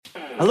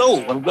Hello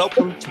and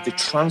welcome to the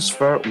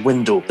Transfer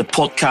Window. The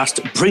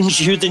podcast brings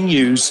you the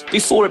news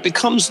before it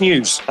becomes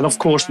news. And of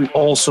course, we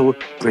also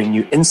bring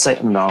you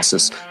insight and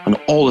analysis on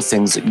all the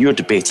things that you're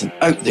debating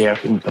out there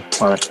in the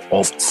planet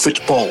of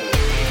football.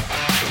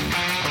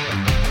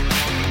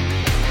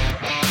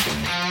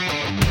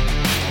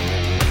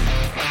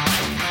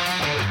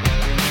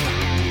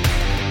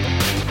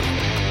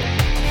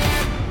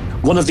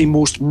 One of the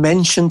most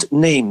mentioned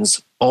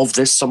names of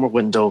this summer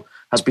window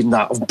has been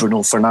that of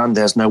Bruno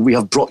Fernandes. Now, we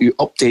have brought you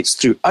updates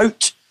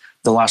throughout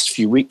the last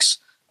few weeks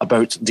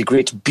about the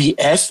great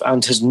BF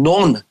and his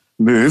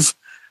non-move.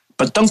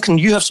 But Duncan,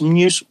 you have some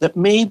news that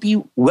may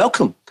be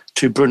welcome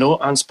to Bruno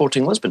and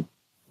Sporting Lisbon.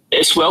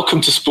 It's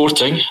welcome to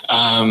Sporting.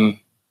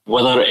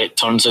 Whether it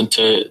turns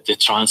into the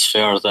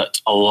transfer that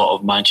a lot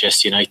of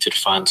Manchester United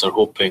fans are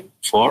hoping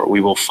for,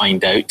 we will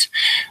find out.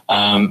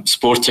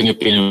 Sporting have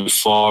been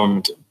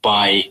informed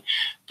by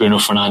Bruno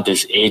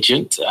Fernandes'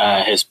 agent,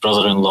 his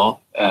brother-in-law,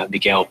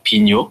 Miguel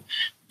Pinho,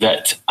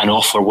 that an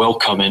offer will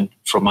come in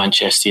from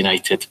Manchester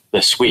United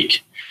this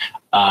week.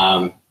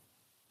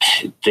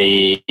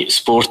 The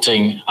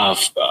Sporting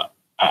have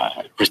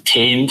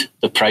retained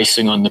the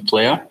pricing on the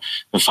player.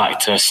 In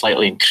fact,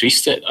 slightly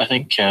increased it, I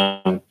think,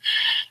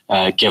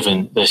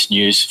 given this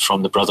news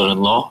from the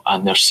brother-in-law,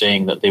 and they're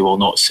saying that they will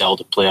not sell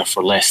the player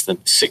for less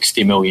than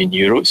 60 million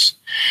euros.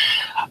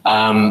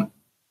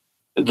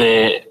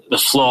 The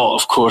flaw,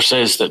 of course,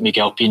 is that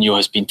Miguel Pinho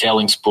has been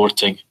telling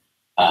Sporting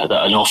that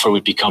an offer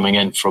would be coming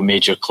in from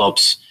major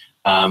clubs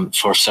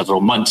for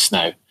several months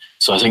now.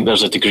 So I think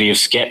there's a degree of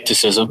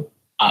scepticism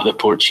at the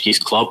Portuguese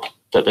club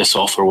that this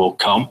offer will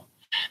come.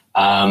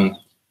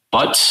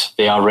 But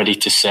they are ready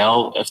to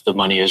sell if the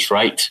money is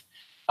right,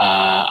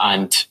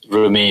 and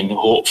remain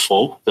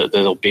hopeful that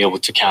they'll be able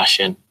to cash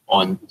in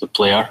on the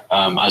player.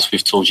 As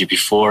we've told you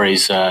before,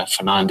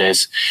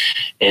 Fernandes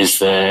is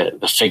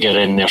the figure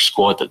in their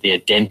squad that they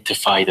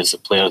identified as the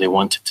player they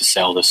wanted to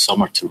sell this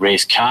summer to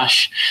raise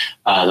cash,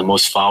 the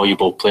most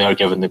valuable player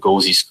given the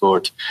goals he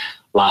scored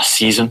last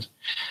season.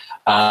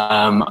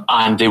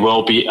 And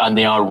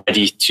they are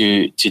ready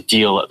to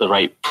deal at the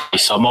right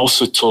price. I'm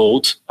also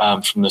told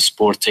from the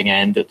Sporting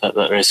end that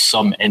there is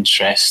some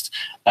interest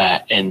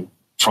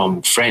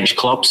from French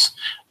clubs.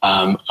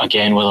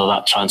 Again, whether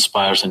that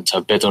transpires into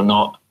a bid or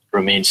not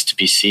remains to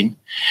be seen.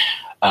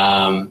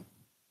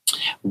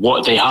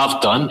 What they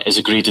have done is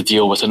agreed a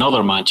deal with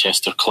another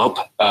Manchester club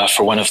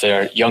for one of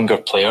their younger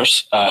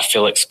players,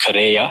 Felix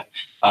Correa,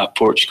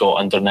 Portugal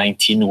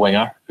under-19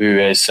 winger, who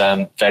is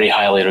very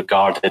highly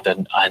regarded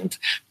and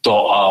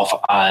thought of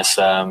as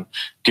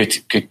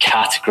good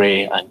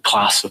category and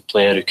class of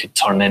player who could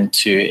turn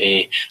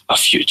into a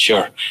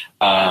future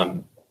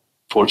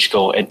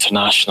Portugal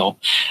international.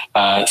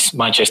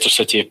 Manchester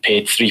City have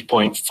paid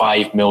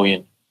 3.5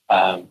 million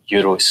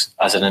euros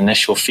as an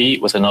initial fee,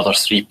 with another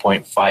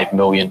 3.5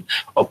 million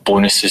of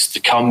bonuses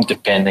to come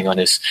depending on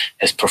his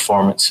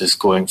performances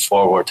going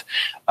forward.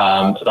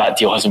 That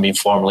deal hasn't been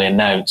formally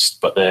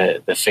announced, but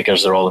the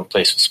figures are all in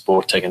place with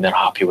Sporting, and they're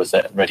happy with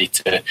it and ready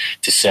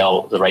to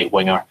sell the right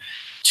winger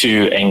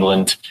to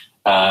England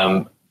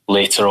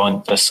later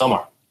on this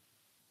summer.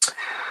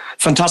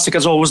 Fantastic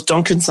as always,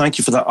 Duncan. Thank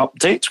you for that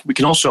update. We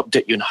can also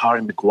update you on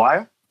Harry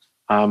Maguire.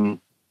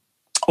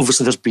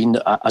 Obviously, there's been,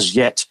 as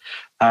yet,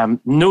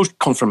 no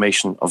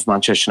confirmation of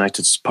Manchester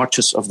United's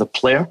purchase of the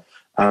player.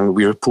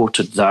 We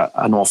reported that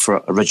an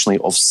offer originally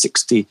of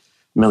 60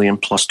 million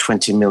plus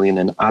 20 million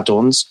in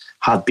add-ons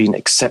had been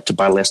accepted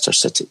by Leicester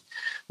City.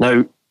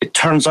 Now, it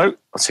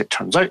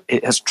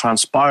has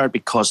transpired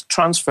because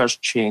transfers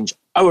change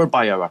hour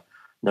by hour,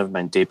 never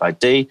mind day by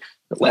day,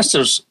 that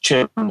Leicester's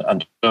chairman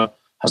and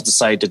has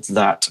decided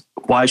that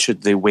why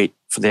should they wait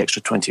for the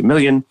extra 20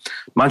 million?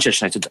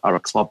 Manchester United are a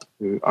club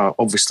who are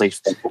obviously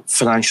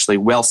financially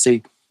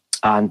wealthy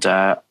and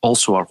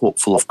also are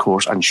hopeful, of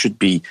course, and should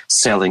be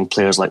selling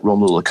players like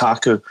Romelu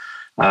Lukaku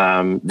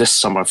this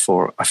summer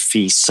for a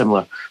fee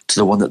similar to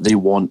the one that they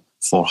want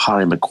for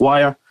Harry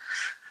Maguire.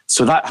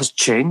 So that has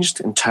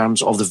changed in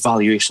terms of the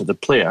valuation of the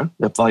player.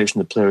 The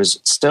valuation of the player is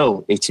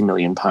still £80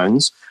 million,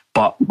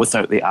 but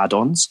without the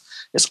add-ons.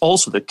 It's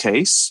also the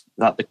case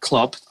that the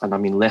club, and I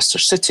mean Leicester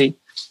City,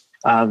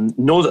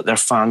 know that their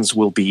fans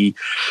will be,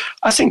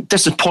 I think,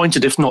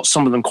 disappointed, if not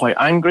some of them quite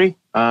angry,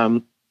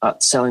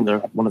 at selling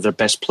one of their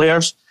best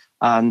players.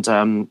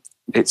 And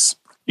it's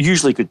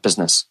usually good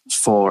business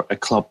for a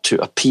club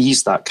to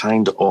appease that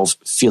kind of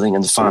feeling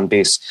in the fan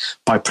base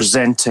by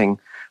presenting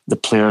the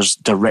player's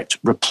direct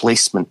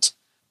replacement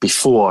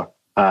before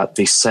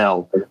they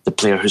sell the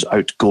player who's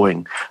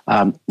outgoing.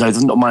 Now,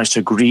 they've not managed to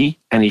agree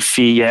any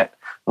fee yet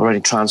or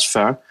any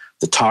transfer.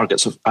 The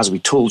targets, as we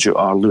told you,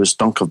 are Lewis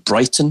Dunk of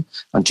Brighton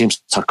and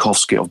James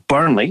Tarkowski of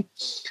Burnley.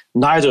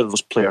 Neither of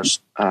those players'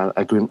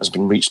 agreement has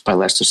been reached by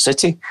Leicester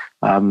City.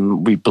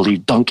 We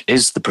believe Dunk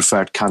is the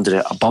preferred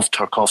candidate above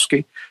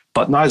Tarkowski,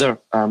 but neither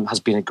has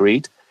been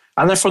agreed.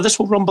 And therefore, this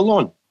will rumble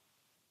on.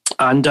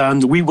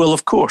 And we will,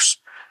 of course,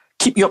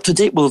 keep you up to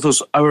date with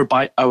those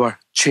hour-by-hour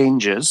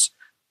changes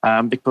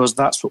because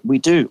that's what we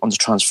do on the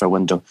transfer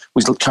window.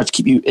 We try to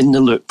keep you in the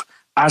loop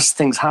as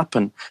things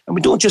happen. And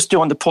we don't just do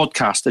it on the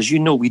podcast. As you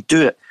know, we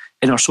do it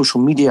in our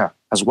social media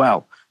as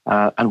well.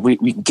 And we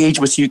engage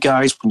with you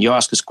guys when you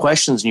ask us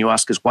questions and you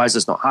ask us, why has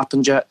this not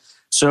happened yet?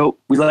 So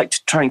we like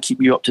to try and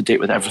keep you up to date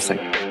with everything.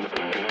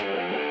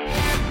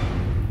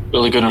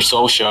 Ole Gunnar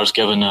Solskjaer has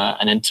given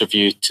an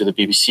interview to the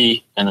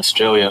BBC in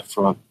Australia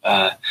from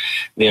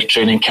their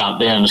training camp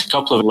there, and there's a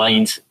couple of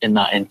lines in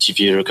that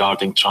interview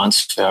regarding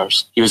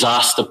transfers. He was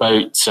asked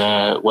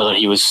about whether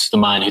he was the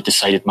man who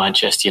decided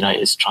Manchester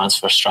United's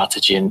transfer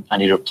strategy,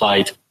 and he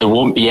replied, "There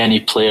won't be any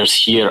players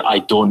here I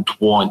don't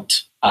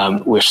want.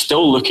 We're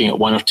still looking at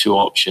one or two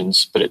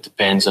options, but it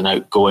depends on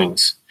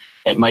outgoings.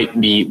 It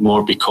might be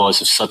more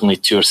because if suddenly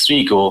 2 or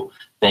 3 go,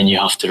 then you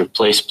have to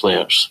replace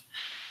players."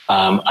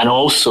 And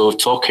also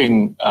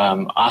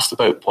asked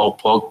about Paul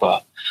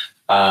Pogba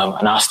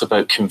and asked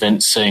about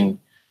convincing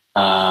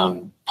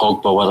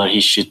Pogba whether he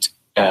should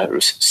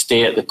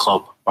stay at the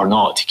club or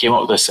not. He came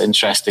up with this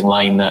interesting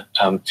line that,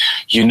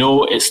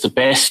 it's the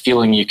best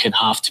feeling you can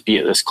have to be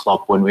at this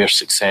club when we're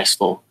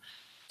successful.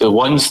 The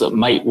ones that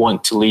might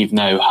want to leave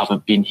now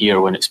haven't been here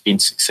when it's been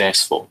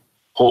successful.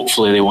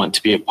 Hopefully they want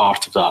to be a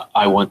part of that.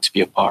 I want to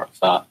be a part of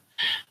that.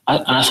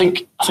 And I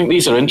think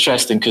these are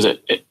interesting because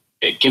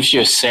it gives you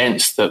a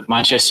sense that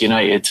Manchester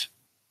United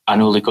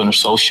and Ole Gunnar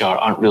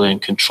Solskjaer aren't really in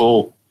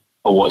control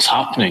of what's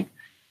happening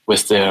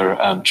with their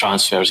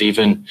transfers,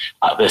 even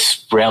at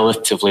this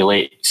relatively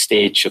late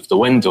stage of the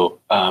window,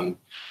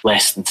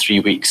 less than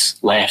 3 weeks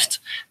left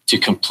to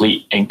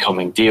complete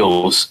incoming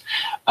deals.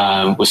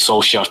 With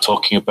Solskjaer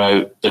talking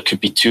about there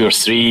could be 2 or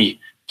 3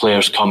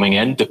 players coming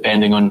in,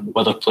 depending on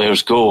whether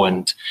players go,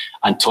 and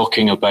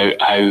talking about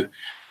how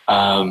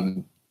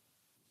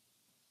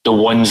the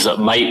ones that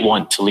might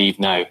want to leave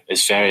now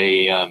is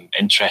very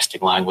interesting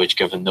language,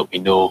 given that we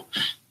know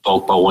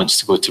Pogba wants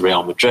to go to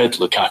Real Madrid,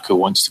 Lukaku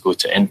wants to go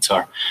to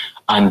Inter,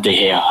 and De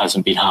Gea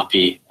hasn't been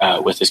happy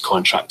with his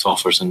contract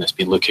offers and has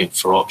been looking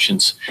for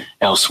options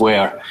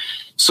elsewhere.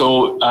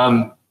 So,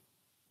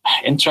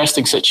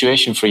 interesting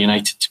situation for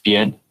United to be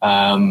in,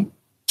 to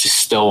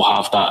still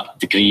have that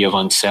degree of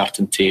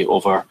uncertainty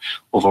over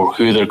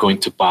who they're going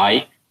to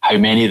buy, how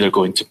many they're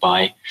going to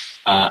buy,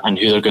 and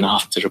who they're going to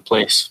have to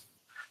replace.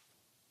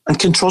 And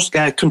contrast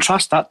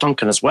that,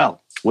 Duncan, as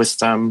well,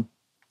 with, I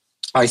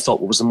thought,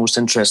 what was the most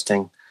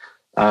interesting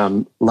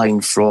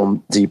line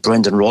from the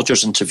Brendan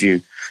Rodgers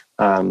interview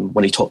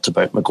when he talked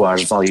about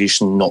Maguire's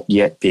valuation not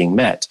yet being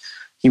met.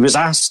 He was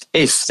asked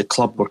if the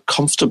club were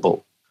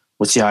comfortable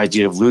with the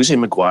idea of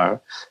losing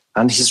Maguire,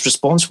 and his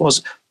response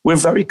was, "We're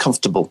very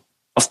comfortable.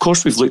 Of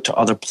course, we've looked at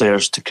other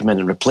players to come in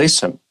and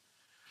replace him."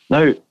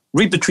 Now,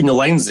 read between the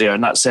lines there,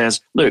 and that says,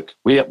 look,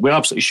 we're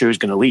absolutely sure he's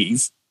going to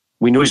leave.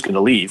 We know he's going to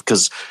leave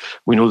because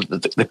we know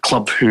that the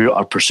club who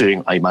are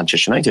pursuing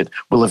Manchester United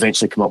will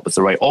eventually come up with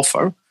the right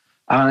offer.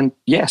 And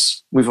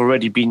yes, we've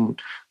already been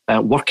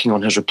working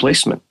on his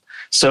replacement.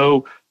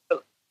 So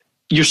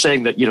you're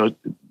saying that,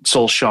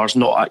 Solskjaer's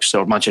not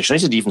actually, or Manchester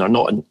United even, are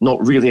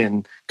not really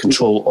in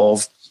control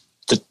of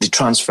the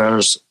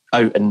transfers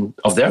out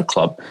of their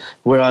club,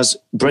 whereas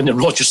Brendan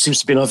Rodgers seems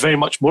to be in a very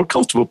much more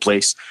comfortable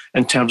place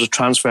in terms of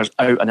transfers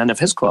out and in of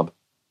his club.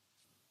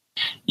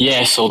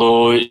 Yes,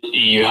 although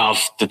you have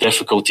the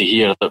difficulty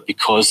here that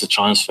because the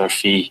transfer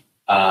fee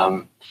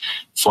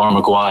for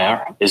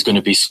Maguire is going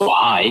to be so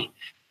high,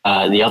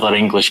 the other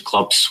English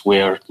clubs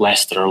where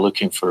Leicester are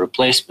looking for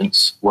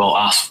replacements will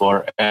ask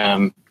for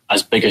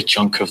as big a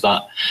chunk of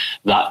that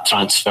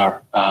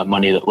transfer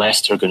money that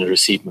Leicester are going to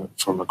receive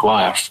for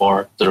Maguire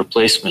for the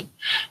replacement.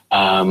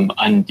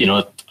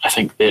 I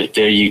think that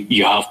there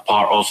you have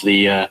part of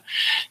the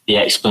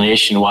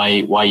explanation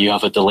why you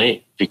have a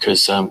delay,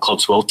 because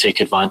clubs will take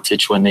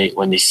advantage when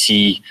they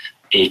see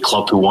a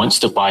club who wants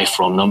to buy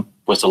from them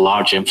with a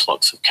large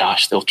influx of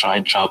cash. They'll try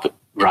and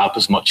grab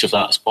as much of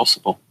that as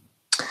possible.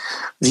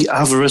 The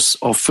avarice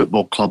of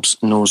football clubs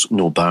knows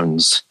no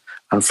bounds.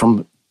 And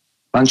from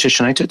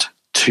Manchester United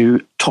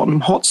to Tottenham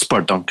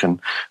Hotspur,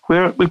 Duncan,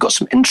 where we've got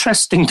some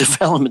interesting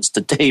developments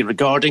today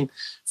regarding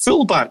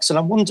fullbacks. And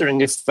I'm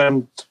wondering if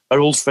our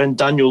old friend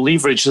Daniel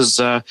Leverage has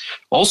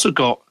also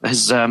got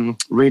his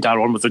radar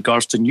on with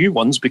regards to new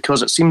ones,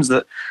 because it seems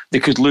that they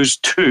could lose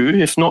 2,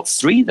 if not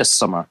 3 this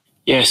summer.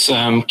 Yes,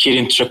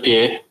 Kieran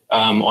Trippier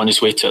on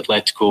his way to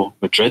Atletico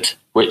Madrid,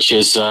 which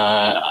is,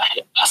 I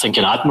think,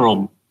 an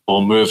admirable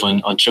move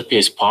on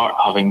Trippier's part,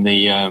 having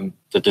the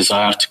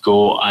desire to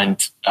go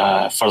and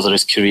further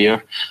his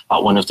career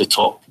at one of the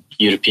top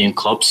European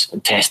clubs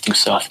and test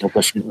himself in a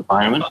different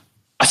environment.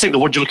 I think the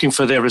word you're looking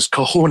for there is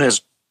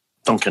cojones,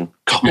 Duncan.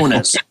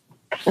 Cojones.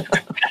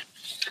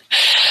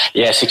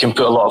 Yes, he can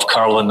put a lot of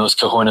curl in those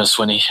cojones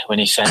when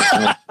he sends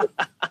them.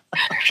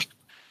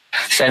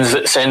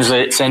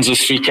 sends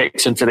his free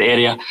kicks into the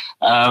area.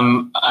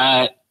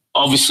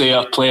 Obviously,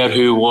 a player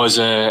who was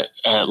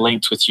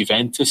linked with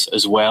Juventus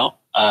as well.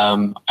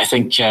 I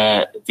think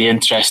one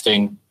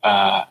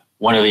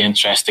of the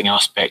interesting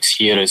aspects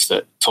here is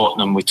that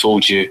Tottenham, we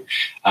told you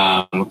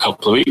a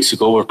couple of weeks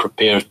ago, were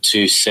prepared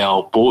to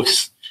sell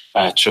both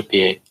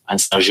Trippier and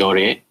Serge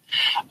Aurier.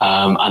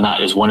 And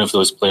that is one of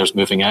those players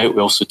moving out.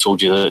 We also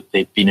told you that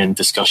they've been in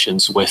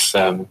discussions with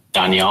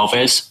Dani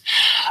Alves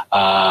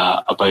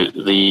about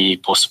the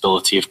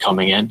possibility of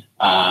coming in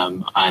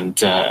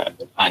and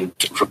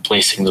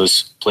replacing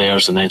those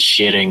players and then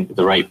sharing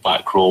the right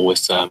back role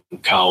with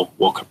Kyle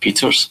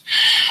Walker-Peters.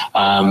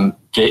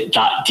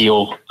 That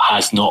deal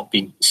has not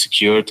been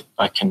secured.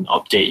 I can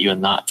update you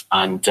on that.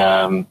 And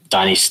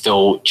Danny's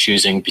still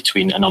choosing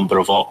between a number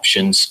of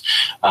options.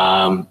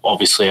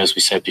 Obviously, as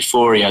we said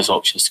before, he has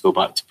options to go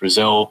back to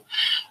Brazil.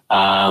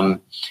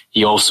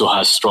 He also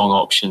has strong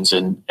options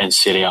in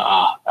Serie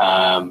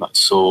A.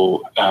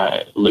 So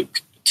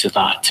look to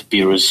that to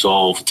be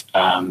resolved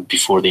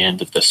before the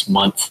end of this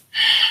month.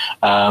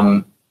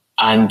 And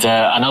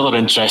another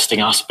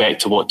interesting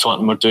aspect of what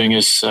Tottenham are doing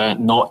is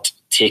not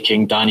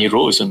taking Danny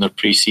Rose on their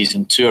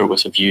pre-season tour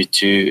with a view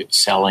to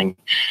selling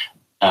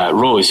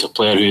Rose, a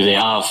player who they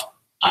have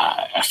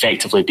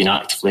effectively been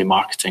actively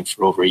marketing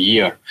for over a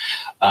year.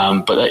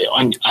 But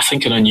I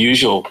think an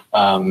unusual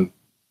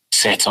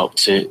setup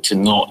to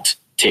not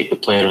take the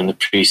player on the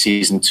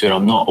pre-season tour.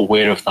 I'm not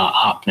aware of that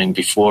happening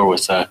before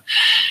with a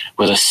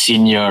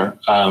senior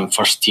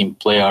first team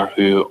player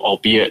who,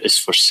 albeit is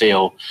for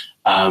sale,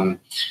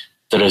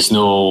 there is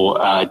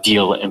no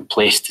deal in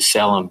place to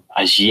sell him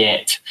as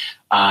yet.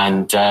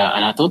 And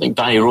I don't think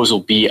Danny Rose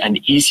will be an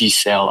easy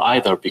sell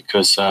either,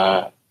 because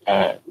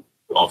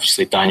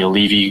obviously Daniel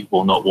Levy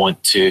will not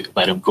want to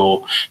let him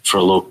go for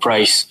a low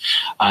price,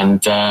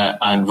 and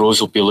Rose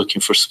will be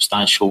looking for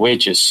substantial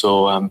wages.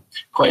 So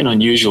quite an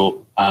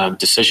unusual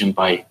decision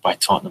by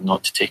Tottenham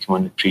not to take him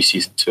on the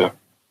pre-season tour.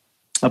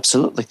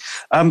 Absolutely.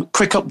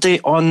 Quick update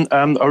on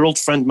our old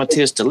friend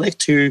Matthias de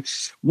Ligt, who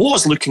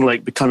was looking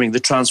like becoming the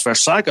transfer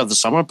saga of the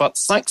summer, but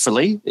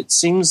thankfully it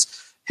seems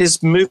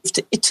his move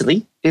to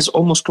Italy is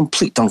almost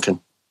complete,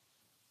 Duncan.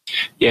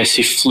 Yes,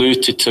 he flew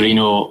to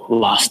Torino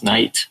last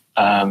night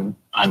and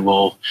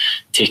will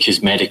take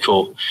his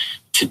medical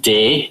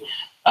today.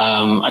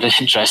 I had an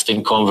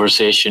interesting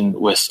conversation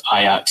with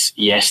Ajax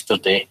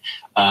yesterday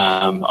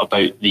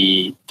about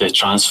the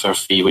transfer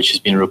fee, which has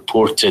been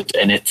reported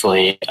in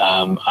Italy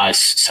as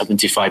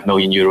 75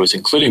 million euros,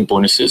 including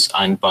bonuses,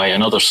 and by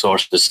another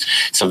source as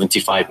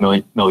 75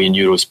 million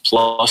euros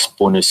plus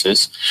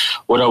bonuses.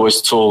 What I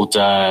was told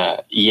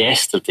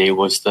yesterday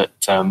was that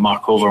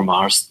Mark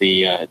Overmars,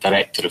 the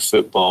director of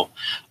football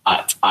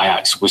at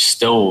Ajax, was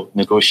still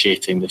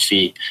negotiating the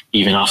fee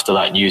even after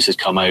that news had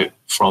come out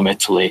from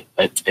Italy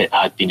that it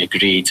had been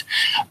agreed.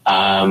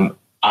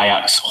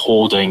 Ajax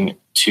holding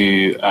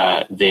to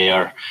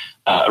their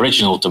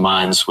original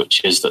demands,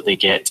 which is that they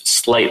get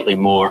slightly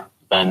more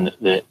than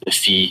the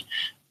fee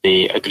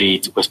they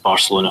agreed with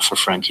Barcelona for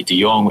Frankie de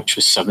Jong, which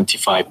was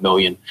 75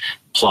 million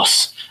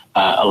plus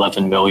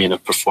 11 million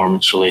of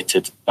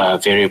performance-related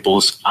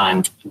variables,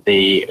 and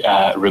they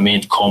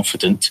remained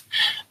confident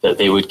that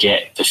they would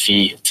get the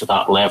fee to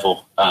that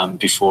level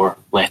before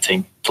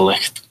letting de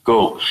Ligt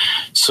go.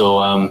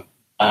 So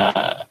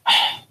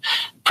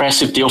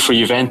impressive deal for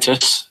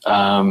Juventus.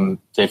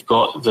 They've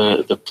got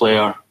the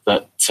player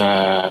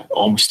that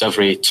almost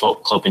every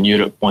top club in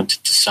Europe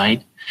wanted to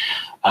sign.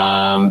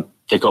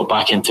 They got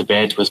back into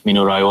bed with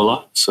Mino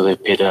Raiola, so they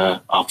paid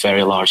a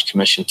very large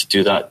commission to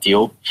do that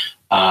deal.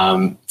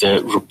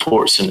 The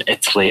reports in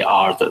Italy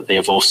are that they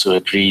have also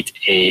agreed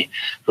a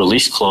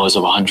release clause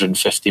of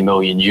 150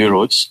 million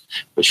euros,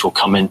 which will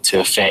come into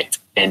effect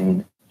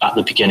at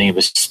the beginning of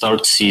his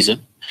third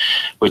season,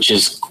 which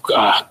is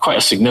quite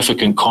a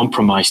significant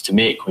compromise to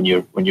make when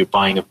you're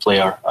buying a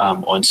player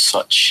on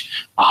such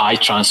a high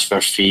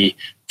transfer fee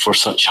for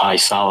such high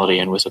salary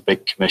and with a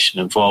big commission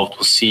involved.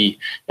 We'll see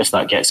if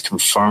that gets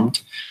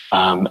confirmed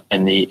at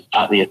the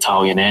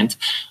Italian end,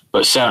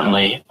 but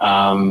certainly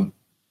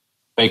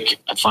big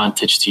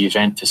advantage to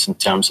Juventus in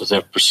terms of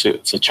their pursuit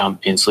of the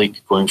Champions League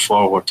going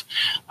forward,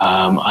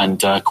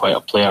 and quite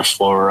a player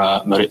for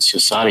Maurizio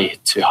Sarri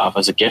to have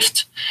as a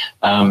gift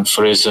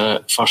for his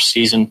first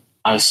season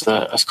as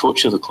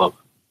coach of the club.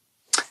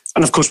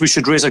 And of course, we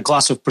should raise a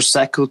glass of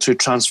Prosecco to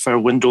transfer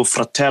window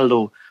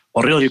fratello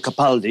Aurelio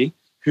Capaldi,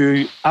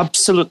 who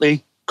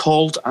absolutely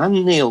called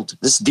and nailed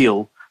this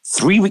deal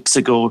 3 weeks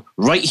ago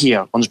right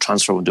here on the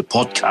Transfer Window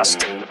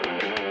podcast.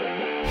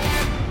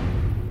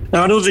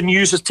 Now, I know the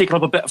news has taken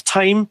up a bit of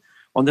time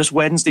on this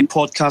Wednesday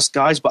podcast,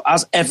 guys, but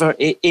as ever,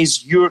 it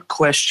is your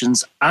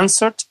questions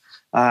answered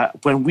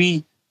when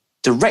we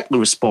directly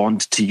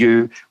respond to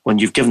you when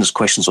you've given us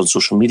questions on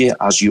social media,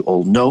 as you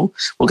all know.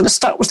 We're going to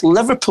start with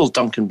Liverpool,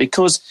 Duncan,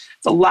 because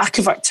the lack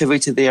of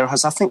activity there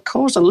has, I think,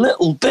 caused a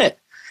little bit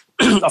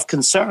of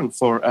concern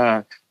for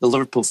the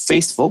Liverpool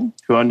faithful,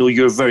 who I know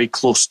you're very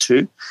close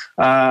to.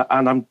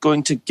 And I'm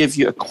going to give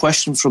you a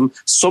question from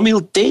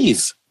Somil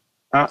Dave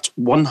at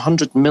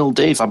 100 mil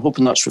Dave. I'm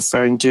hoping that's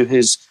referring to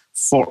his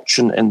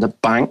fortune in the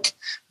bank.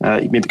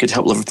 You maybe could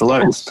help Liverpool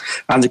out.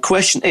 And the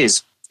question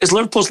is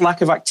Liverpool's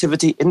lack of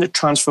activity in the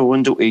transfer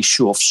window a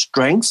show of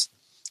strength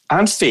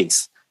and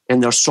faith in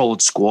their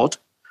solid squad,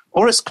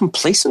 or its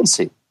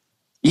complacency?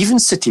 Even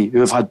City, who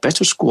have had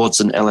better squads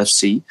than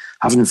LFC,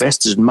 have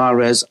invested in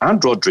Mahrez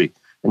and Rodri,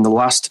 in the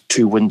last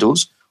 2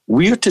 windows.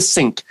 We're to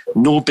think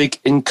no big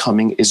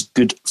incoming is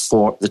good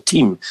for the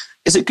team.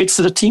 Is it good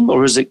for the team,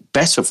 or is it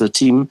better for the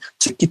team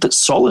to keep it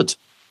solid?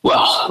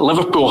 Well,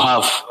 Liverpool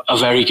have a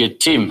very good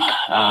team.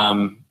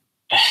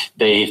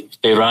 They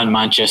ran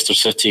Manchester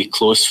City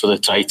close for the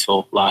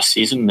title last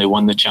season. They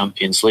won the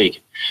Champions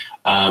League.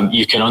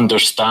 You can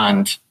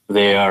understand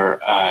their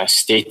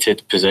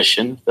stated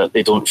position that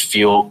they don't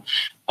feel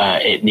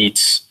it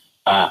needs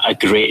a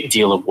great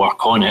deal of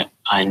work on it,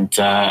 and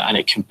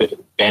it can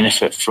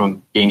benefit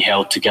from being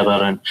held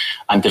together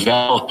and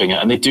developing it.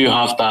 And they do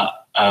have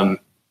that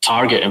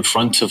target in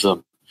front of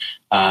them,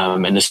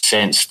 in the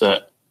sense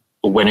that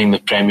winning the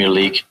Premier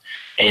League,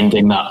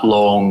 ending that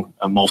long,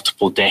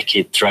 multiple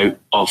decade drought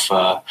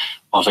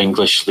of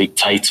English league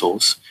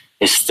titles,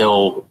 is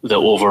still the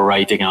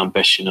overriding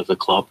ambition of the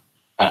club.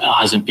 It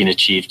hasn't been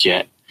achieved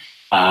yet.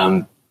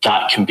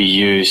 That can be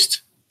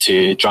used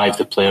to drive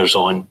the players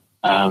on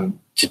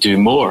to do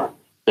more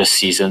this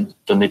season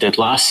than they did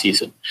last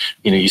season.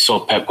 You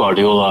saw Pep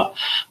Guardiola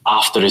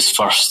after his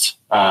first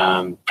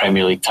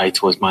Premier League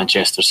title with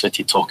Manchester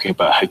City talking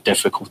about how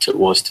difficult it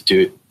was to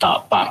do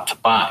that back to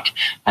back,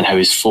 and how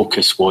his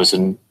focus was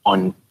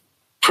on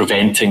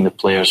preventing the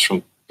players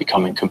from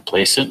becoming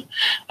complacent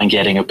and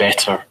getting a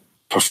better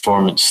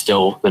performance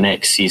still the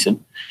next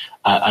season,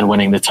 and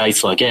winning the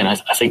title again. I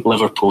think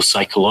Liverpool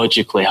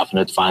psychologically have an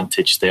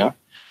advantage there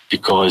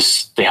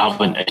because they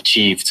haven't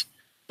achieved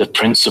the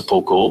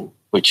principal goal,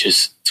 which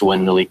is to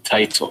win the league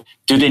title.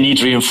 Do they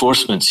need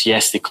reinforcements?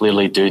 Yes, they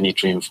clearly do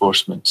need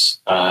reinforcements.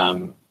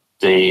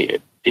 They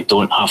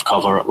don't have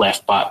cover at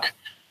left back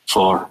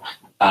for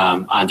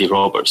Andy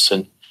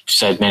Robertson. I've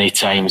said many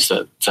times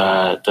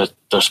that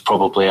there's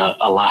probably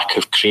a lack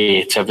of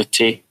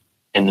creativity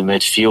in the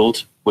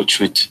midfield, which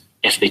would,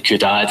 if they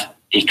could add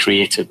a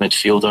creative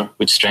midfielder,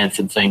 would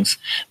strengthen things.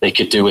 They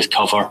could do with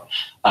cover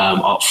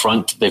up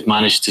front. They've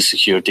managed to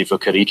secure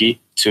Divock Origi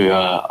to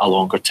a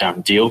longer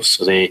term deal,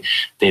 so they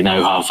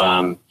now have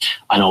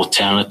an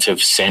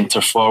alternative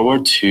centre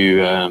forward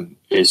who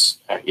is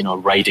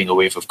riding a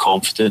wave of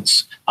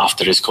confidence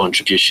after his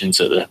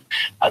contributions at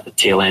the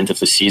tail end of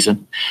the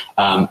season.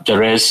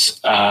 There is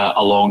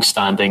a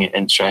long-standing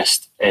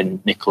interest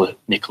in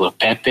Nicola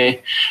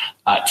Pepe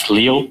at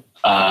Lille.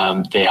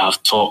 They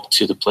have talked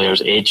to the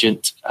player's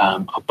agent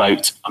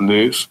about a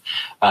move.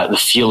 The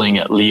feeling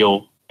at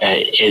Lille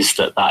is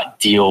that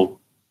deal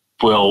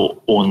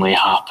will only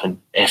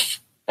happen if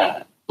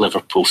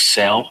Liverpool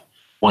sell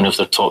one of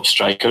their top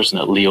strikers,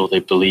 and at Lille they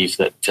believe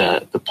that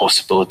the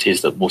possibility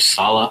is that Mo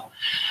Salah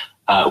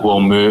will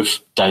move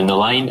down the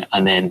line,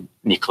 and then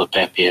Nicola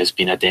Pepe has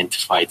been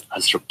identified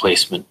as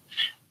replacement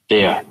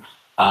there.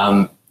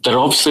 There are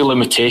obviously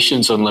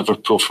limitations on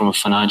Liverpool from a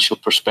financial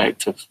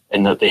perspective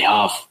in that they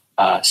have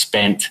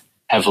spent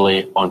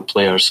heavily on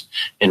players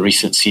in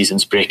recent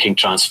seasons, breaking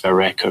transfer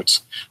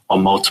records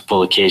on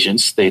multiple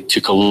occasions. They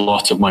took a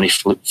lot of money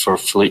for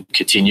Philippe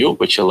Coutinho,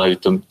 which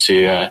allowed them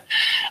to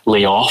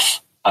lay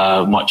off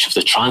much of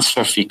the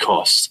transfer fee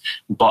costs.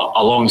 But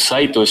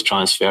alongside those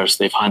transfers,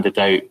 they've handed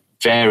out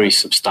very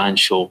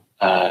substantial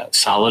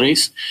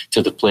salaries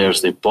to the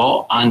players they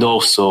bought, and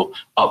also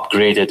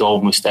upgraded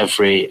almost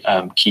every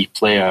key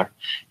player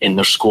in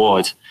their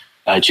squad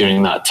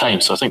during that time.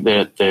 So I think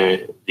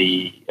the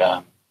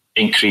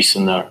increase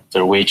in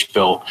their wage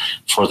bill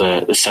for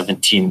the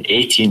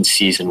 17-18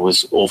 season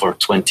was over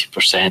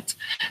 20%,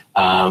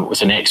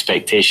 with an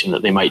expectation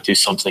that they might do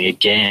something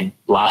again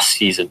last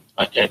season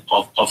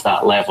of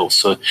that level.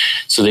 So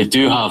they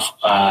do have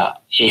a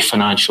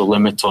financial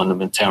limit on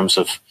them in terms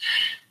of,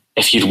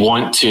 if you'd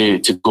want to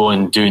go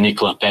and do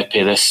Nicola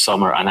Pepe this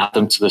summer and add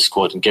them to the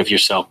squad and give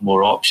yourself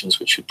more options,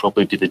 which would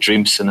probably be the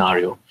dream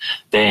scenario,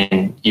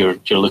 then you're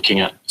looking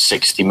at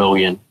 60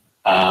 million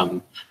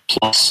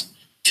plus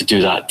to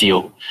do that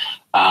deal.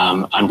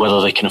 And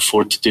whether they can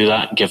afford to do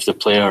that and give the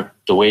player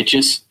the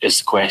wages is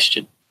the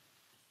question.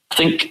 I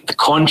think the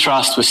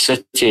contrast with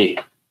City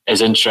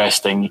is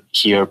interesting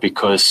here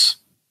because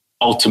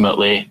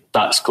ultimately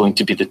that's going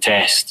to be the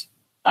test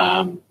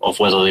of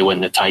whether they win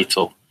the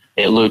title.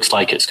 It looks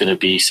like it's going to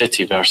be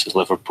City versus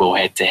Liverpool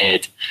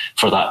head-to-head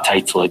for that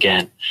title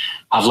again.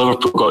 Have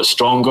Liverpool got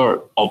stronger?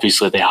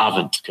 Obviously they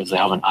haven't, because they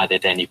haven't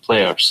added any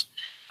players.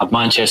 Have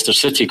Manchester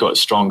City got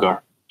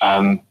stronger?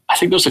 I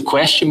think there's a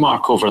question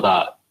mark over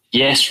that.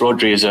 Yes,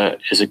 Rodri is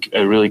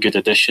a really good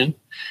addition,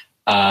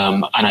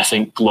 and I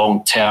think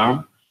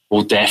long-term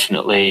will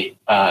definitely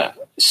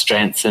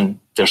strengthen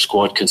their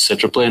squad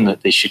considerably, and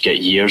that they should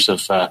get years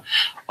of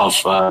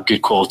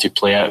good quality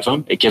play out of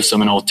them. It gives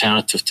them an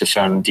alternative to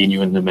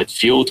Fernandinho in the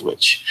midfield,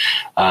 which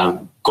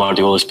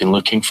Guardiola's been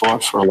looking for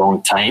a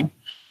long time.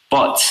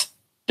 But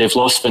they've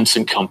lost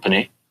Vincent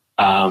Kompany.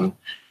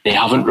 They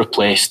haven't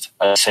replaced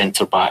a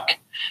centre-back.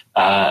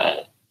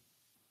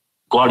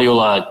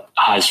 Guardiola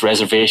has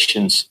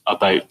reservations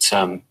about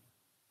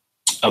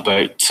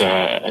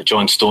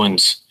John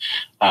Stones'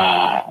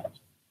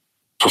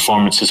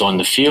 performances on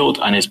the field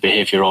and his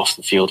behaviour off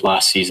the field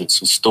last season.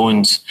 So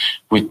Stones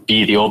would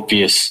be the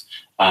obvious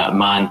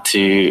man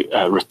to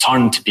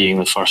return to being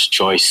the first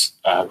choice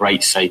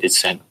right-sided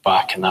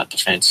centre-back in that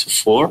defensive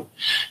four.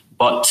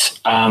 But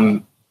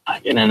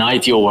in an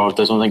ideal world,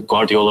 I don't think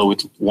Guardiola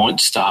would want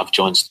to have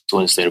John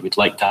Stones there. We'd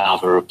like to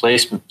have a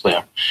replacement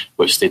player,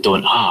 which they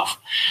don't have.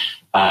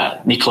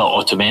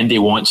 Nicola Otamendi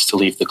wants to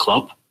leave the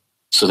club,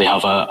 so they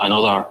have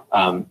another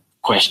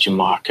question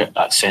mark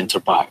at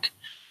centre-back.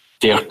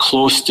 They are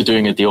close to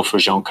doing a deal for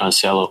Jean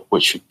Cancelo,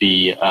 which would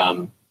be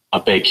a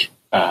big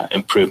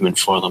improvement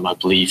for them, I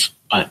believe,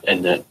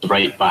 in the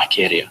right-back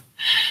area.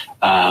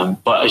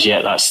 But as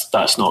yet,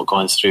 that's not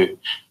gone through.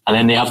 And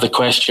then they have the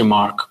question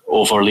mark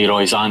over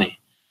Leroy Sané,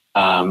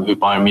 who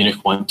Bayern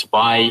Munich want to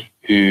buy,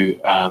 who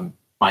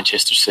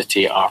Manchester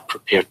City are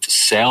prepared to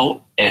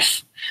sell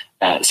if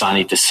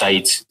Sané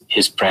decides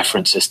his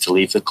preference is to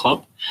leave the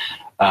club,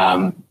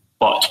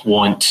 but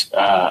want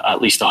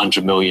at least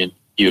 100 million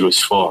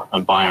euros for,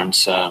 and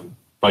Bayern's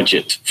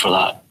budget for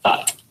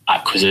that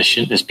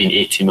acquisition has been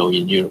 80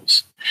 million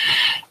euros.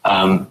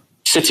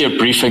 City are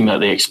briefing that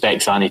they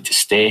expect Sané to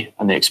stay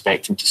and they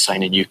expect him to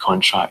sign a new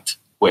contract,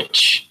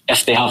 which,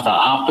 if they have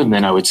that happen,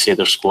 then I would say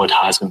their squad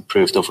has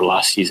improved over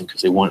last season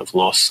because they won't have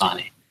lost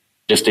Sané.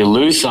 But if they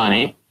lose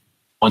Sané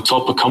on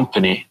top of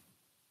Kompany,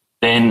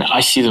 then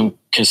I see them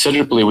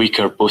considerably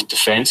weaker both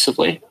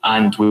defensively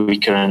and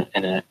weaker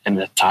in an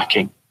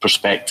attacking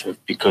perspective,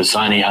 because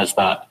Sané has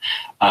that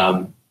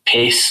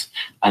pace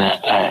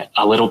and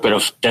a little bit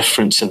of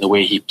difference in the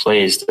way he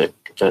plays that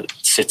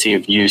City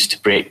have used to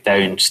break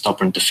down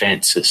stubborn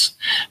defences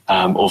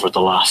over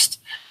the last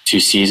 2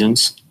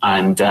 seasons,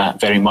 and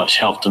very much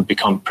helped them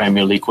become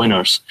Premier League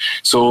winners.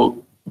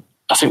 So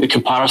I think the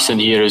comparison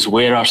here is,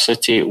 where are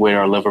City, where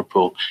are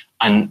Liverpool?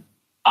 And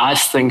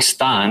as things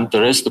stand,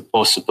 there is the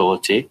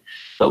possibility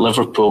that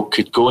Liverpool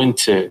could go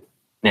into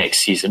next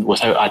season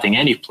without adding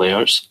any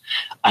players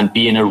and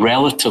be in a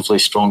relatively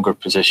stronger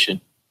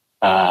position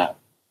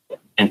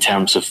in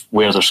terms of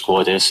where their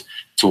squad is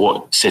to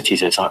what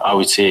City's is. I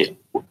would say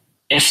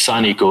if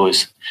Sané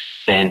goes,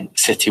 then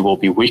City will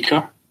be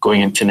weaker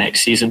going into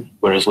next season,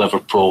 whereas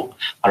Liverpool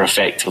are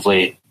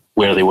effectively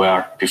where they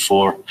were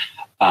before,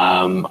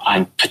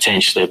 and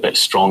potentially a bit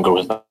stronger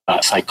with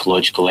that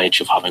psychological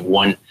edge of having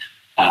won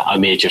a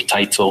major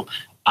title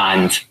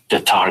and the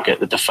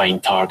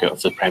defined target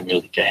of the Premier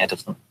League ahead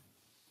of them.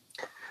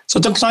 So,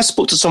 Duncan, I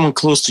spoke to someone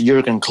close to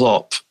Jurgen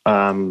Klopp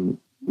in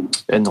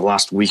the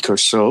last week or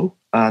so,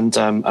 and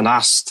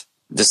asked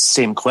the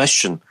same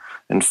question,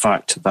 in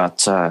fact,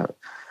 that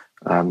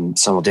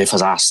Samuel Dave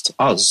has asked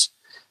us.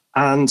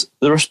 And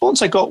the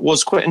response I got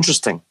was quite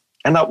interesting.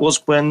 And that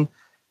was when,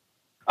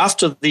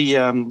 after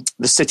the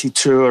City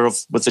tour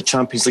with the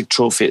Champions League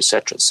trophy,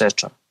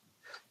 etc.,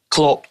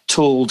 Klopp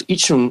told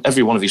each and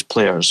every one of his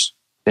players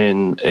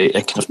in a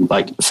kind of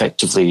like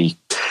effectively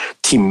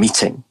team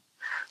meeting,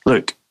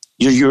 look,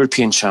 you're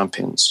European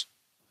champions.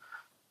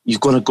 You're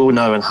going to go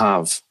now and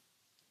have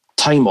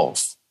time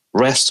off,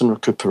 rest and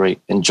recuperate,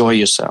 enjoy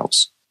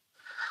yourselves.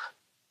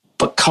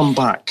 But come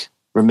back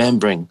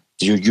remembering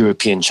you're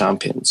European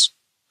champions,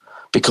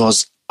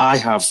 because I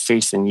have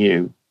faith in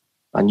you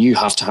and you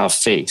have to have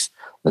faith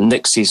that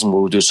next season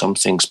we'll do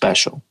something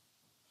special.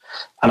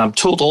 And I'm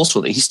told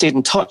also that he stayed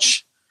in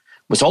touch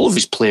with all of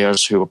his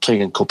players who were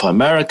playing in Copa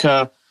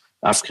America,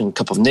 African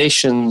Cup of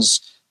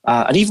Nations,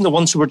 and even the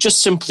ones who were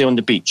just simply on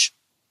the beach.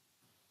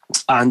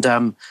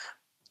 And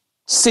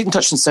stayed in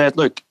touch and said,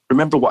 look,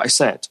 remember what I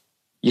said.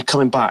 You're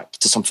coming back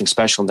to something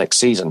special next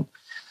season.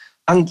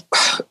 And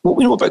what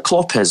we know about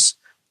Klopp is,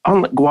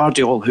 unlike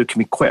Guardiola, who can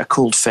be quite a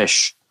cold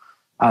fish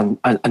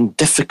and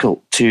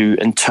difficult to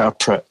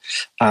interpret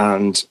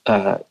and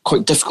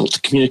quite difficult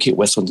to communicate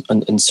with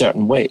in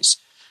certain ways,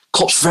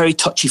 Klopp's very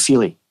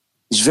touchy-feely.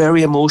 He's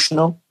very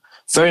emotional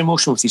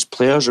with his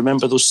players.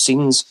 Remember those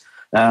scenes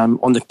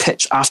on the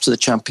pitch after the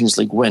Champions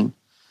League win?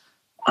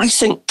 I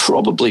think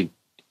probably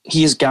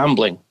he is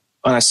gambling.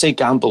 And I say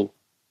gamble,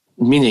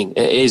 meaning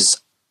it is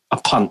a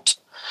punt,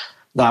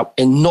 that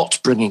in not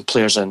bringing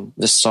players in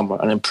this summer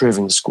and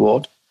improving the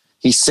squad,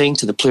 he's saying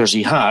to the players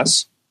he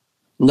has,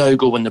 now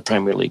go win the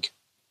Premier League.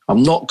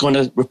 I'm not going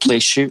to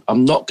replace you.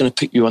 I'm not going to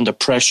put you under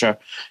pressure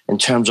in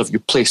terms of your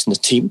place in the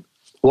team.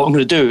 What I'm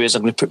going to do is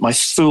I'm going to put my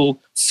full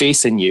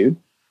faith in you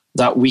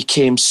that we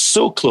came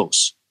so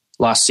close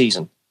last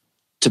season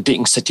to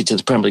beating City to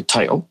the Premier League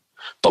title,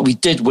 but we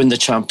did win the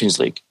Champions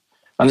League.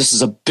 And this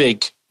is a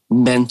big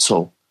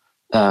mental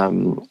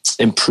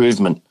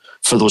improvement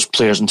for those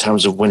players in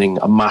terms of winning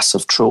a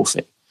massive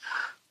trophy.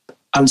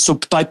 And so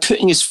by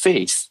putting his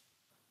faith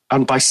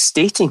and by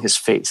stating his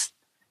faith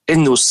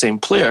in those same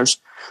players,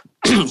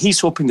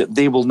 he's hoping that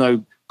they will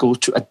now go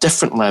to a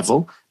different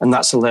level, and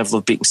that's a level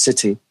of beating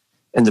City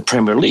in the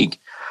Premier League.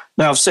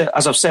 Now, as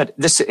I've said,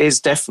 this is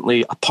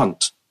definitely a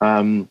punt.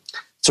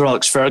 Sir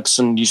Alex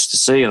Ferguson used to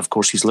say, and of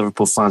course he's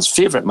Liverpool fans'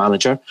 favourite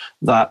manager,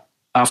 that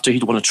after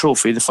he'd won a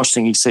trophy, the first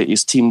thing he'd say to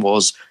his team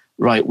was,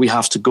 right, we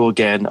have to go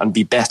again and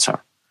be better.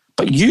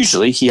 But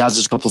usually he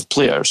adds a couple of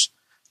players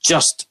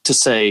just to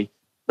say,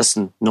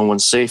 listen, no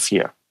one's safe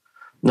here.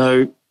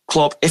 Now,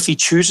 Klopp, if he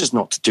chooses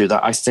not to do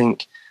that, I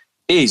think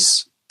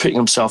is putting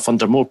himself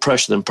under more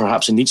pressure than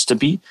perhaps he needs to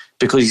be,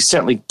 because he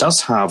certainly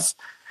does have,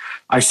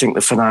 I think,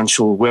 the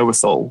financial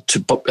wherewithal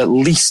to at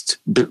least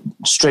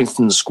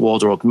strengthen the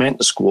squad or augment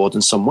the squad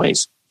in some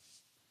ways.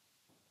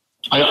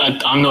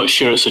 I'm not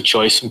sure it's a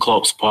choice on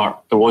Klopp's part.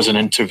 There was an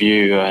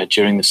interview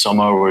during the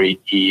summer where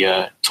he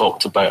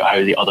talked about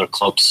how the other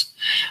clubs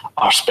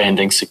are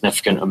spending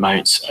significant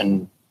amounts,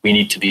 and we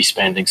need to be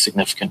spending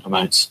significant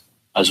amounts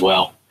as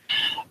well.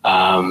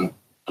 I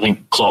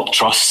think Klopp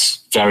trusts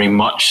very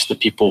much the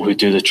people who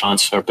do the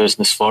transfer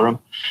business for him.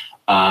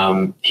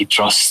 He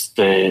trusts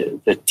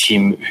the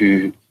team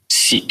who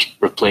seek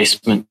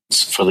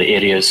replacements for the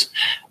areas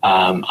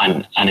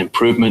and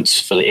improvements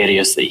for the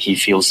areas that he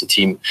feels the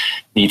team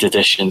need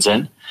additions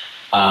in.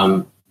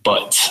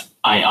 But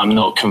I'm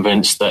not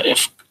convinced that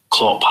if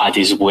Klopp had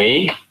his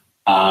way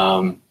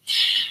and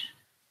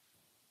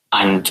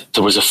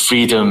there was a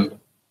freedom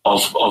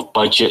of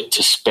budget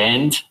to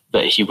spend,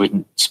 that he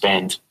wouldn't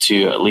spend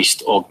to at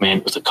least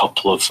augment with a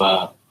couple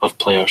of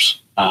players,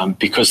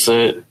 because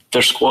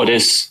their squad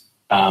is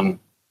a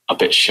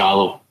bit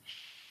shallow.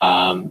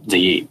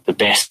 The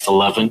best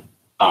 11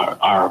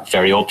 are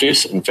very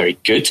obvious and very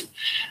good,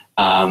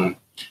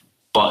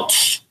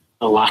 but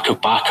the lack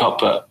of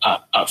backup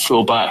at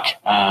fullback,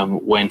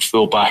 when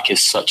fullback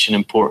is such an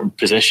important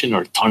position,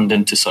 or turned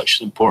into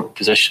such an important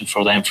position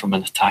for them from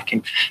an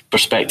attacking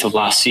perspective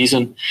last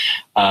season,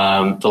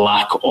 the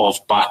lack of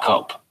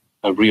backup,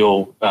 a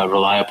real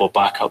reliable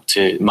backup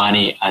to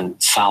Mane and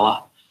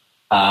Salah,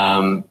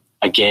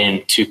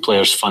 again, two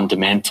players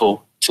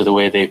fundamental to the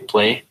way they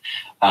play,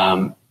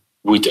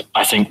 would,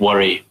 I think,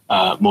 worry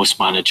most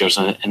managers.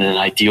 In an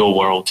ideal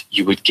world,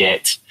 you would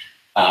get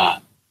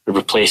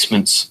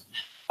replacements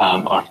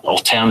or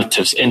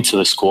alternatives into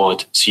the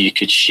squad so you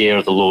could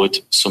share the load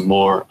some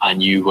more,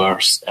 and you were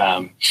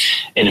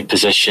in a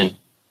position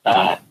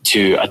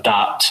to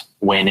adapt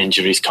when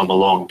injuries come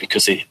along,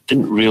 because they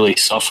didn't really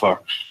suffer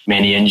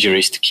many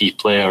injuries to key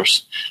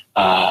players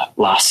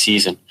last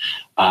season.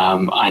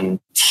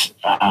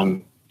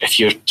 If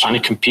you're trying to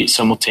compete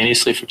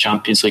simultaneously for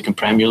Champions League and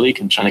Premier League,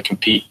 and trying to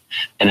compete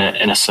in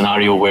a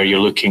scenario where you're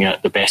looking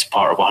at the best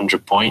part of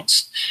 100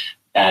 points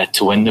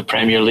to win the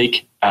Premier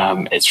League,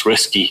 it's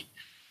risky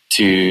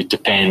to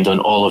depend on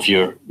all of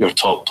your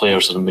top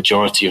players, or the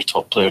majority of your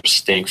top players,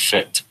 staying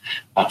fit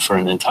for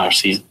an entire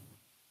season.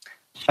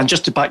 And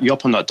just to back you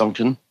up on that,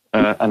 Duncan,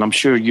 and I'm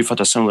sure you've had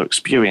a similar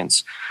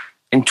experience,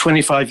 in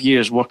 25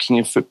 years working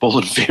in football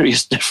in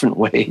various different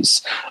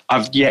ways,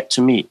 I've yet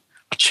to meet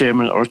a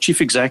chairman or a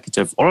chief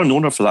executive, or an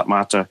owner for that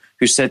matter,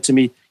 who said to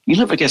me, "You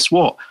never guess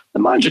what? The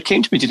manager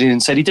came to me today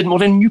and said he didn't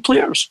want any new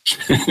players."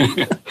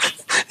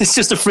 It's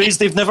just a phrase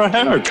they've never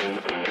heard.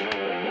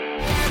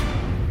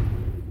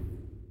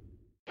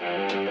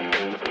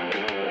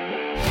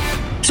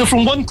 So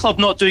from one club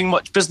not doing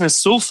much business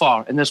so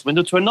far in this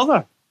window to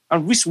another.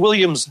 And Rhys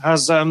Williams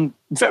has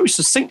very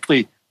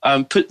succinctly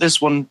put this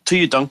one to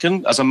you,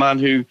 Duncan, as a man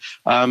who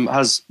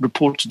has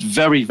reported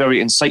very, very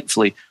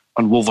insightfully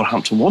on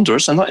Wolverhampton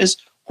Wanderers, and that is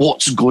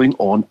what's going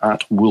on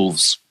at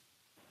Wolves.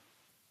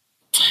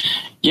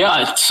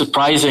 Yeah, it's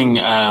surprising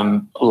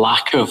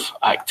lack of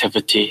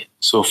activity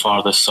so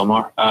far this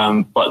summer,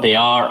 but they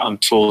are, I'm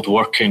told,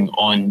 working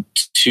on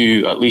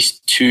at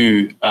least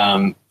two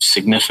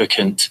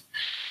significant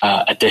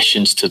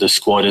additions to the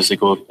squad as they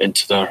go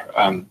into their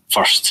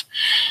first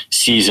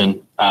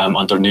season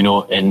under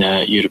Nuno in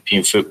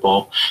European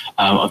football.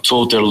 I'm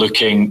told they're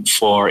looking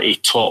for a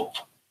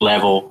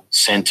top-level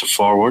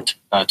centre-forward,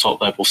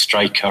 top-level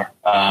striker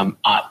in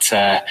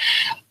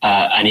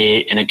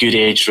a good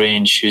age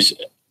range, who's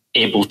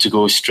able to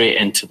go straight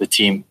into the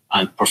team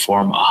and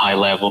perform at a high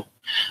level.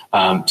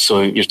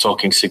 So you're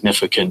talking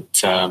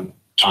significant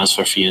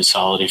transfer fee and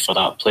salary for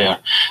that player.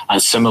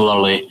 And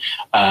similarly,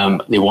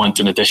 they want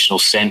an additional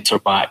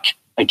centre-back,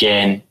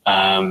 again,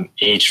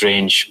 age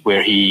range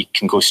where he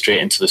can go straight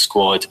into the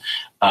squad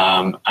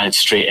and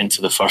straight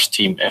into the first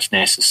team if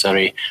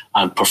necessary,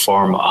 and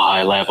perform at a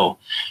high level.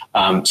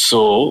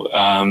 So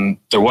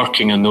they're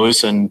working on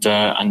those, and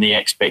the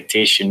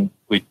expectation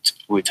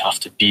would have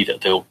to be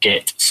that they'll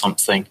get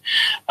something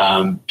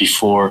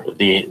before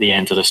the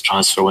end of this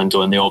transfer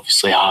window, and they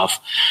obviously have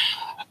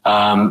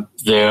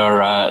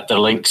their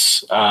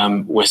links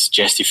with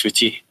Jesti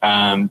Footy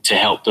to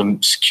help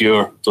them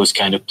secure those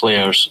kind of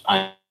players.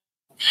 And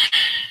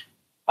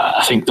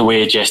I think the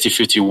way Jesti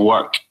Footy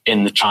work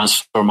in the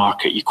transfer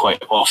market, you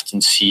quite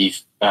often see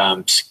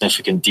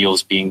significant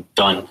deals being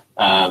done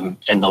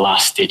in the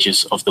last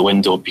stages of the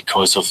window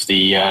because of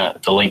the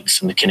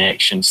links and the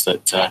connections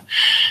that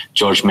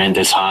George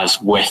Mendes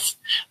has with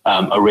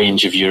a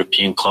range of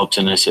European clubs,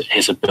 and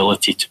his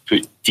ability to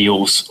put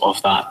deals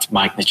of that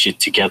magnitude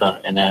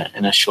together in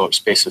a short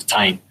space of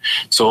time.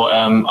 So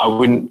I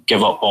wouldn't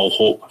give up all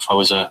hope if I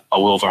was a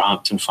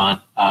Wolverhampton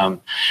fan.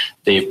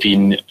 They've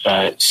been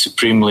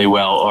supremely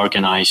well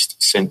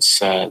organised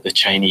since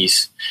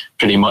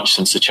pretty much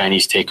since the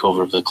Chinese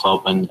takeover of the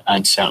club,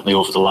 and certainly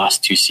over the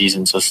last 2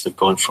 seasons as they've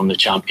gone from the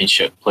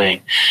Championship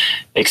playing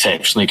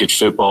exceptionally good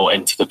football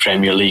into the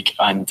Premier League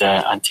and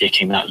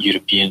taking that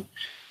European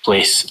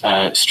place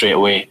straight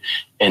away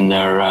in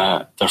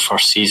their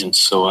first season.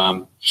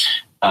 So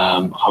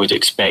I would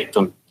expect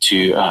them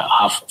to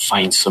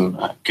find some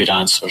good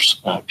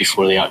answers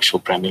before the actual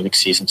Premier League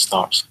season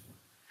starts.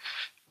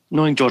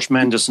 Knowing George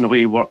Mendes and the way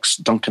he works,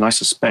 Duncan, I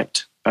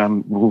suspect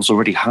Wolves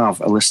already have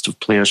a list of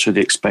players who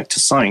they expect to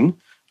sign,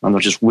 and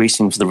they're just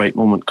waiting for the right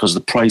moment because the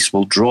price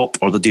will drop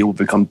or the deal will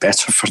become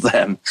better for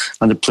them,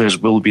 and the players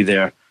will be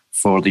there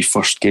for the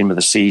first game of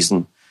the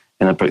season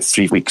in about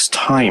 3 weeks'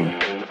 time.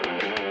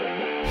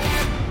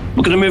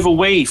 We're going to move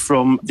away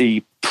from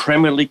the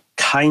Premier League,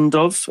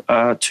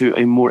 to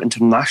a more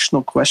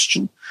international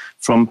question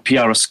from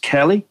Piaris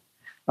Kelly.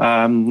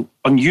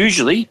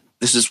 Unusually,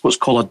 this is what's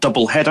called a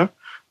double header,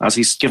 as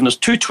he's given us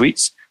 2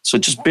 tweets. So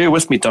just bear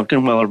with me,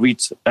 Duncan, while I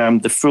read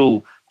the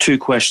full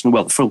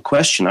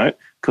question out,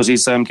 because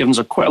he's given us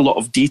quite a lot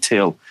of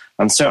detail,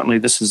 and certainly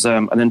this is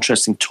an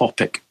interesting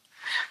topic.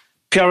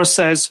 Piaris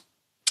says,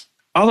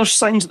 are there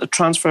signs that the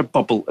transfer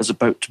bubble is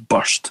about to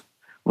burst,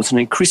 with an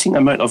increasing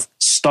amount of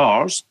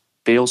stars,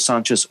 Bale,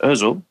 Sanchez,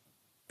 Ozil,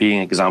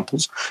 being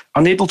examples,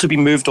 unable to be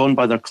moved on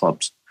by their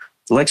clubs?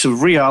 The likes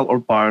of Real or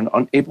Bayern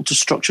unable to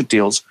structure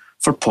deals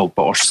for Pogba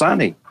or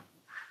Sané.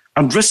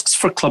 And risks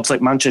for clubs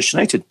like Manchester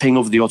United paying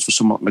over the odds for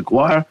someone like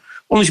Maguire,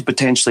 only to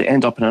potentially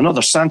end up in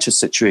another Sanchez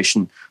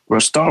situation where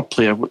a star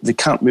player, they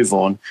can't move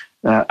on,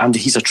 and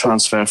he's a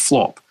transfer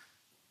flop.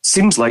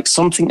 Seems like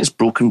something is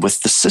broken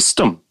with the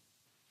system.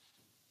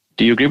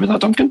 Do you agree with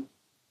that, Duncan?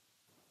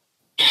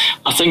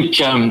 I think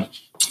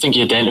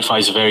he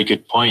identifies a very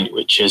good point,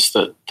 which is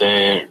that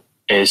there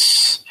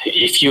is,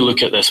 if you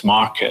look at this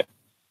market,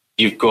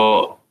 you've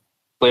got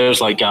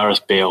players like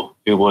Gareth Bale,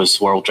 who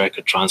was world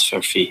record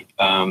transfer fee,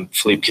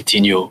 Philippe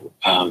Coutinho,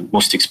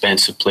 most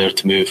expensive player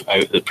to move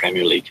out of the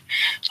Premier League,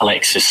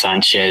 Alexis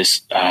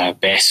Sanchez,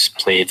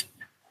 best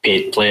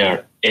paid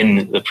player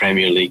in the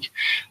Premier League,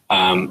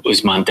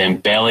 Ousmane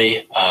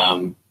Dembele,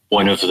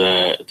 one of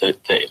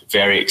the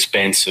very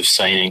expensive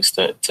signings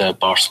that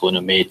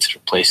Barcelona made to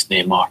replace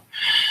Neymar.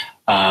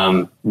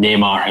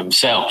 Neymar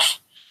himself.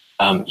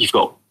 You've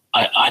got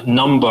a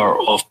number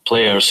of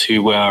players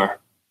who were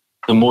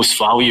the most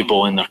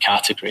valuable in their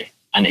category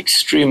and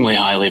extremely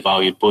highly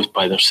valued both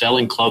by their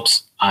selling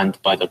clubs and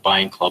by their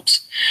buying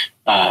clubs.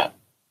 Very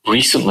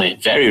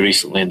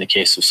recently in the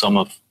case of some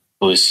of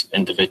those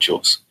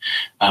individuals,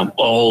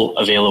 all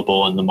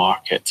available on the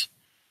market,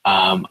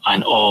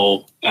 and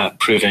all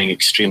proving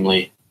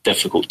extremely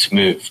difficult to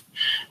move.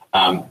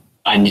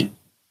 And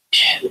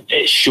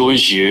it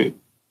shows you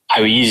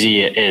how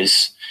easy it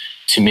is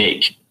to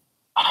make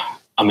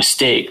a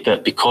mistake,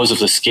 that because of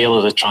the scale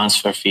of the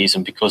transfer fees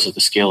and because of the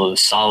scale of the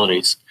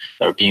salaries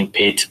that are being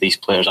paid to these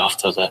players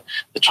after the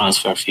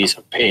transfer fees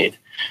are paid,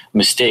 a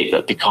mistake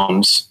that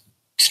becomes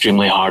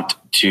extremely hard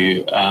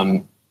to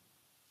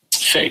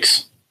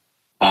fix.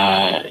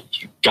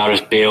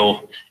 Gareth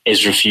Bale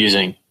is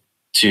refusing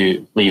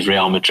to leave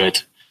Real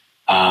Madrid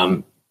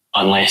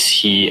unless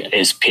he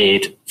is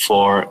paid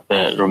for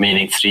the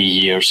remaining 3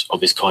 years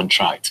of his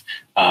contract,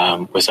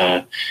 with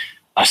a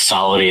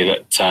salary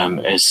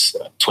that is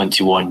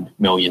 21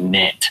 million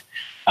net.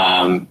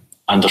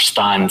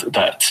 Understand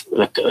that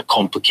the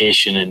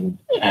complication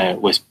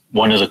with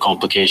one of the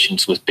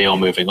complications with Bale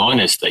moving on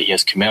is that he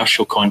has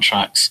commercial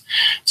contracts,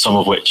 some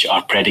of which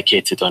are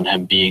predicated on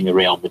him being a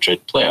Real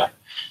Madrid player.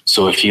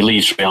 So if he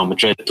leaves Real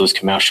Madrid, those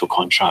commercial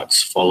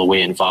contracts fall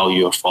away in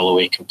value or fall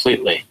away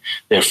completely.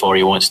 Therefore,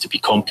 he wants to be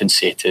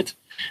compensated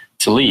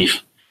to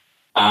leave.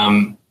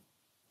 And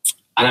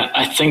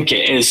I think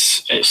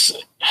it's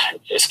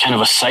kind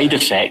of a side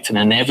effect, an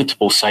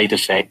inevitable side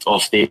effect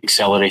of the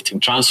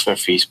accelerating transfer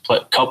fees.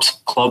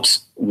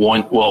 Clubs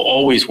will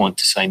always want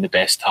to sign the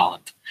best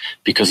talent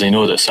because they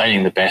know that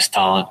signing the best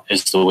talent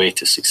is the way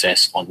to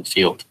success on the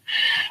field.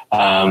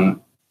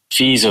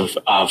 Fees of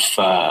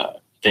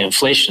the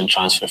inflation in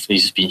transfer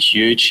fees has been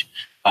huge.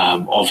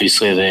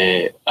 Obviously,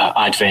 the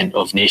advent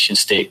of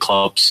nation-state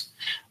clubs,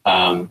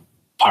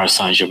 Paris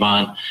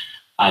Saint-Germain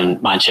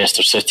and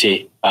Manchester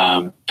City,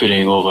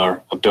 putting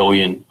over €1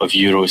 billion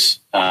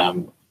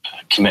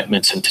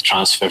commitments into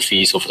transfer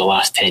fees over the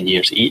last 10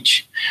 years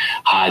each,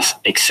 has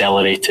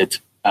accelerated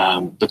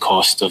the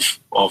cost of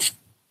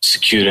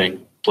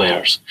securing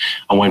players.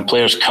 And when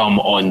players come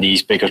on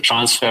these bigger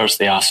transfers,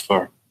 they ask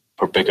for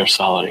bigger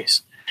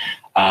salaries.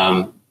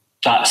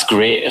 That's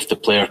great if the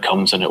player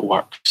comes and it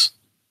works.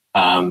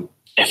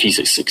 If he's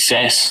a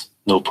success,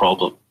 no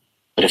problem.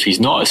 But if he's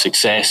not a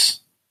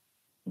success,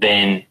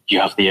 then you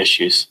have the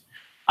issues.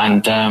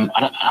 And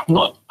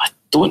I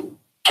don't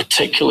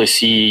particularly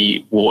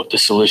see what the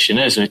solution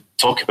is. We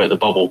talk about the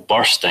bubble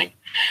bursting.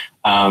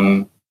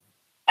 I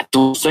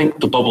don't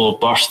think the bubble will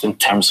burst in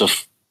terms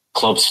of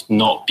clubs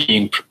not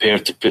being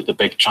prepared to put the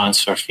big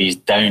transfer fees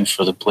down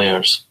for the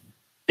players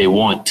they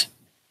want.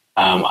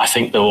 I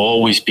think there will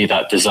always be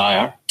that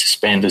desire to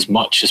spend as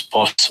much as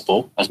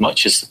possible, as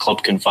much as the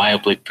club can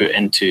viably put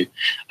into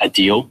a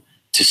deal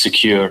to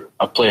secure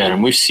a player.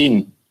 And we've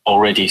seen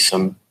already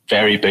some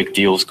very big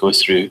deals go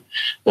through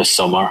this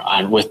summer,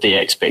 and with the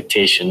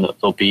expectation that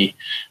there'll be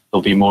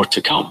more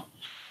to come.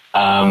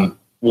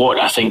 what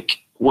I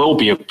think will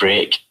be a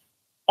break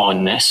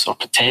on this, or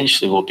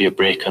potentially will be a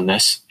break on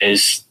this,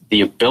 is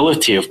the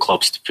ability of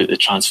clubs to put the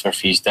transfer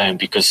fees down,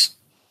 because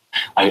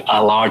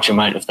a large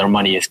amount of their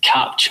money is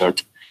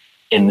captured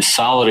in the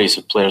salaries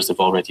of players they've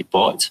already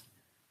bought,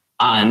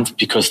 and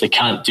because they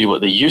can't do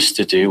what they used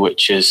to do,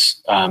 which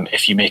is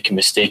if you make a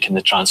mistake in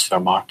the transfer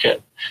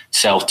market,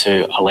 sell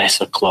to a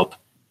lesser club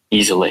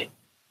easily.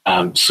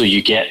 So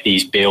you get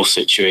these Bale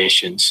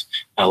situations,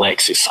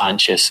 Alexis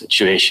Sanchez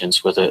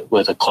situations, where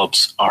the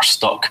clubs are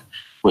stuck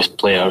with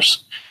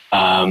players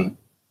and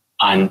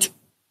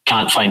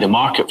can't find a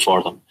market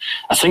for them.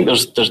 I think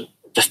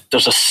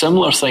there's a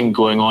similar thing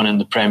going on in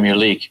the Premier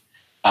League.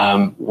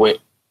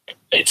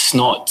 It's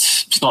not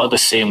at the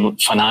same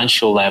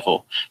financial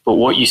level, but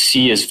what you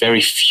see is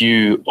very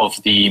few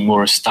of the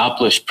more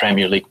established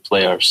Premier League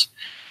players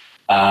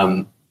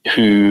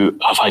who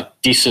have had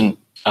decent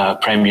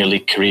Premier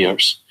League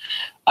careers,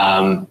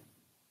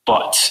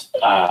 but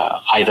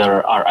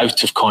either are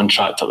out of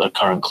contract at their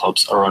current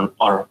clubs or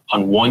are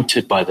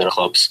unwanted by their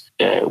clubs.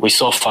 We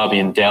saw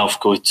Fabian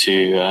Delph go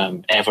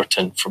to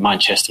Everton from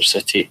Manchester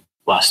City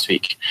last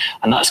week,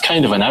 and that's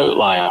kind of an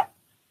outlier.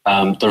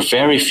 There are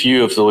very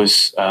few of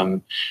those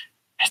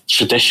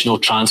traditional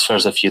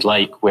transfers, if you'd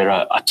like, where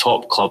a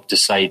top club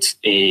decides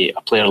a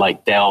player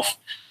like Delph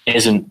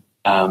isn't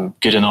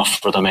good enough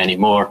for them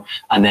anymore,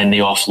 and then they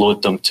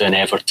offload them to an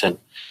Everton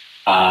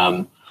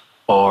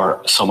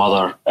or some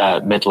other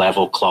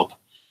mid-level club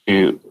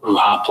who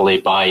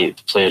happily buy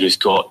the player who's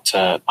got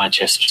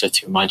Manchester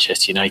City or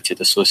Manchester United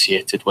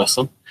associated with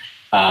them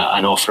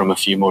and offer him a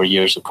few more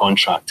years of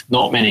contract.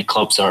 Not many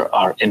clubs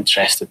are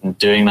interested in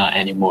doing that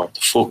anymore.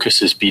 The focus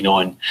has been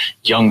on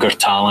younger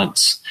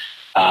talents,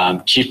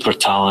 cheaper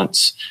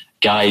talents,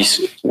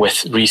 guys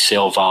with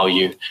resale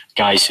value,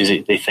 guys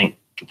who they think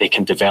they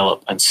can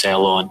develop and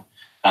sell on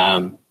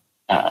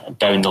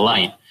down the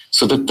line.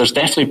 So there's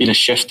definitely been a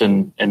shift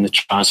in the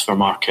transfer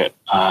market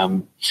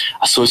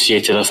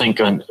associated, I think,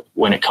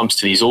 when it comes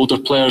to these older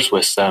players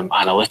with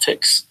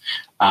analytics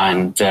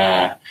and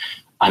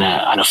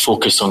a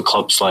focus on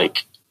clubs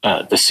like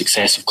the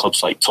success of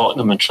clubs like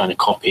Tottenham and trying to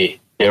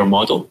copy their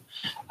model.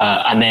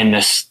 And then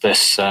this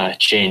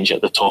change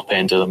at the top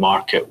end of the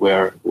market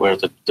where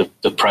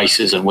the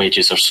prices and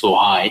wages are so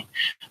high,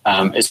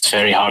 it's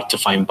very hard to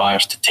find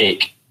buyers to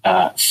take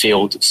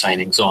failed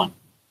signings on.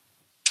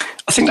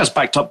 I think that's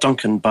backed up,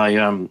 Duncan, by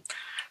I'll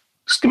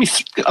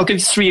give you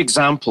three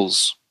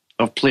examples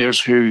of players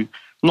who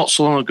not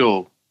so long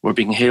ago were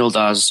being hailed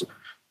as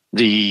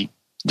the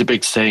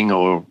big thing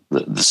or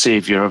the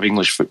saviour of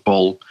English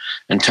football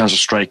in terms of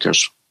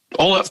strikers.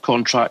 All out of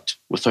contract,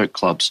 without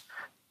clubs.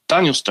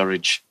 Daniel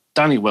Sturridge,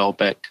 Danny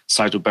Welbeck,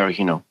 Saido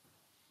Berahino.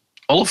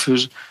 All of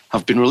whose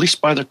have been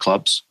released by their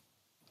clubs,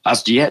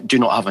 as yet do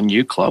not have a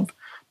new club.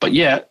 But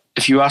yet,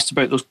 if you asked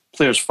about those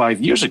players 5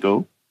 years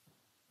ago,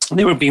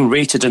 they were being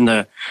rated in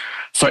the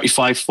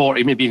 35,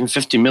 40, maybe even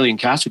 50 million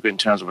category in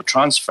terms of a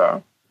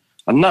transfer.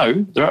 And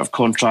now they're out of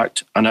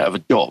contract and out of a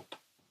job.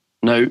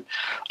 Now,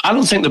 I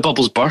don't think the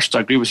bubble's burst.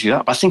 I agree with you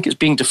that, but I think it's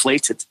being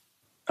deflated.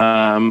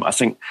 I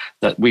think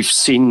that we've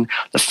seen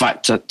the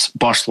fact that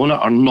Barcelona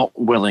are not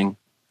willing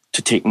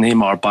to take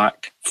Neymar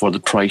back for the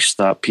price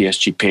that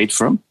PSG paid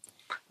for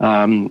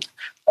him.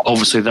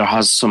 Obviously, there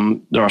are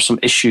some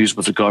issues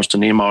with regards to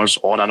Neymar's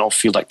on and off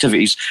field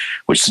activities,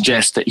 which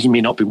suggest that he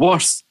may not be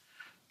worth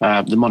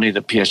the money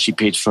that PSG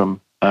paid for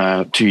him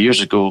 2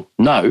 years ago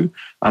now,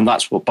 and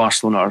that's what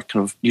Barcelona are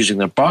kind of using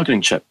their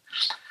bargaining chip.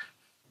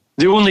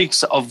 The only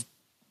sort of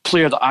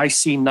player that I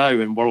see now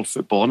in world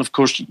football, and of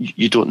course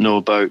you don't know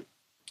about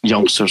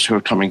youngsters who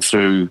are coming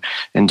through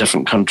in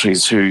different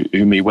countries who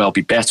may well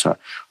be better.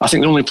 I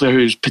think the only player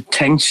who's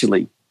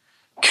potentially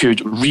could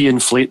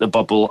reinflate the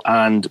bubble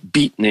and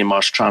beat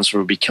Neymar's transfer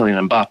would be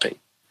Kylian Mbappe,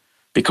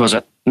 because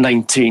at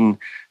 19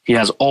 he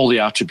has all the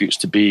attributes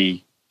to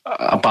be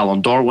a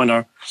Ballon d'Or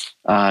winner.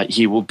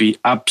 He will be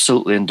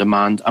absolutely in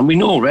demand, and we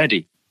know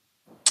already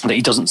that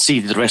he doesn't see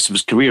the rest of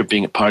his career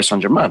being at Paris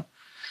Saint-Germain.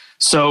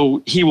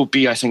 So he will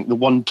be, I think, the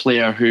one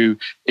player who,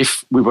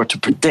 if we were to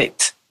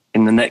predict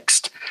in the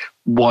next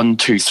 1,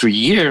 2, 3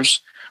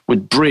 years,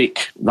 would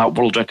break that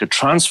world record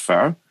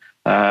transfer.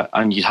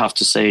 And you'd have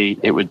to say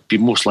it would be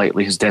most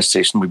likely his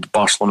destination would be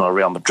Barcelona or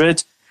Real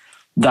Madrid,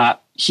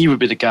 that he would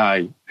be the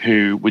guy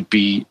who would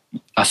be,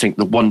 I think,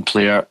 the one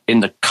player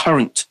in the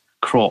current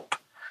crop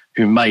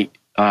who might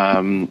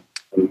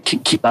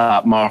keep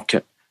that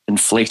market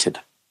inflated.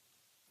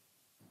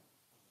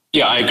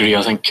 Yeah, I agree.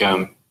 I think,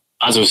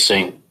 as I was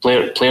saying,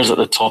 players at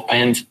the top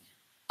end,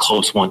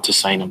 clubs want to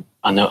sign them,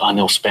 and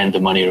they'll spend the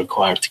money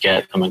required to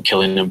get them. And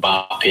Kylian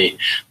Mbappe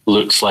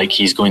looks like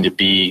he's going to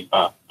be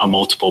a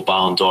multiple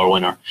Ballon d'Or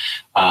winner,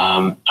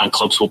 and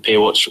clubs will pay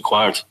what's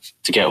required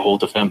to get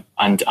hold of him.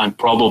 And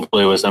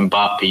probably with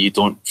Mbappe, you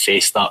don't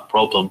face that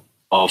problem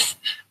of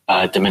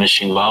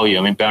diminishing value.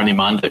 I mean, Bernie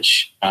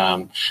Mandic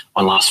on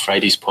last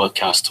Friday's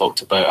podcast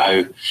talked about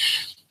how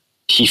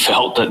he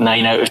felt that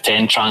 9 out of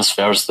 10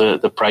 transfers,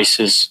 the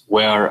prices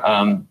were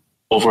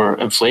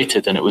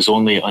overinflated, and it was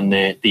only on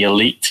the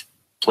elite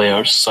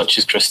players such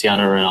as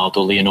Cristiano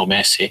Ronaldo, Lionel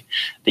Messi,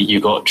 that you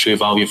got true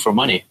value for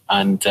money.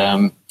 And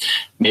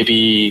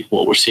maybe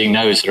what we're seeing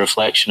now is a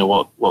reflection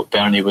of what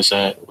Bernie was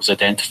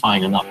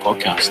identifying in that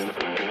podcast.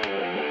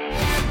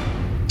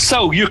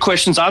 So your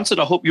question's answered.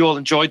 I hope you all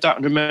enjoyed that.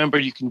 And remember,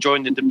 you can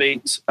join the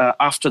debate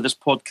after this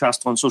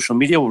podcast on social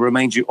media. We'll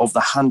remind you of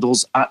the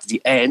handles at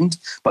the end.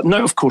 But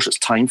now, of course, it's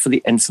time for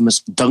the infamous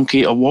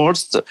Donkey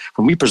Awards,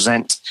 when we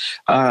present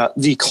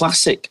the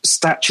classic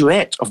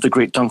statuette of the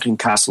great Duncan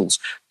Castles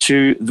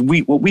to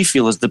what we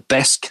feel is the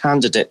best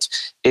candidate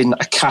in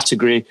a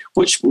category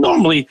which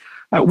normally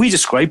we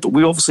describe, but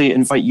we obviously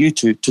invite you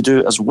to do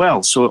it as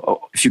well.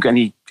 So if you've got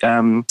any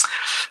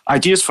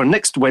ideas for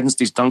next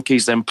Wednesday's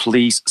Donkeys, then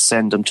please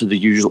send them to the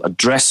usual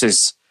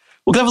addresses.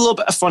 We're going to have a little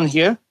bit of fun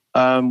here.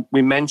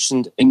 We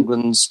mentioned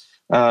England's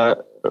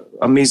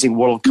amazing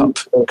World Cup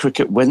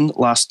cricket win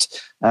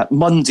last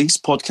Monday's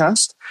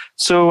podcast.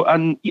 So,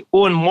 and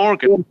Owen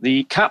Morgan,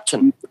 the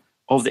captain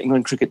of the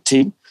England cricket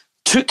team,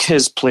 took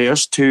his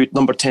players to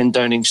number 10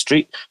 Downing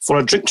Street for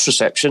a drinks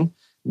reception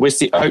with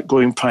the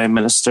outgoing Prime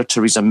Minister,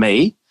 Theresa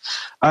May,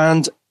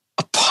 and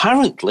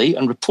apparently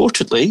and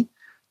reportedly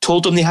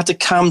told them they had to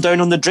calm down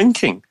on the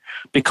drinking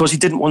because he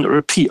didn't want a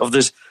repeat of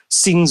the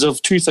scenes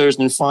of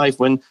 2005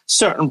 when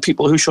certain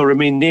people who shall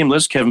remain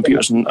nameless, Kevin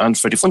Peterson and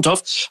Freddie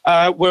Flintoff,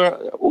 were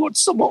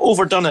somewhat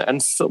overdone it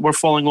and were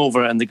falling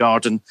over in the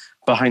garden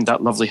behind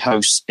that lovely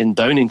house in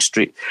Downing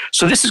Street.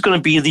 So this is going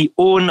to be the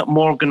Owen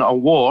Morgan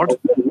Award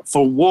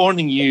for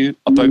warning you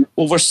about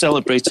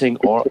over-celebrating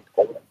or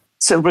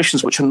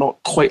celebrations which are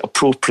not quite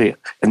appropriate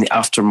in the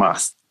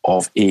aftermath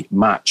of a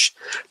match.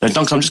 Now,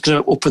 Duncan, I'm just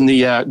going to open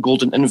the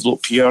golden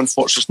envelope here.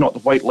 Unfortunately, it's not the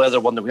white leather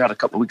one that we had a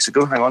couple of weeks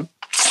ago. Hang on.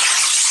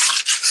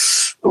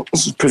 Oh,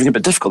 this is proving a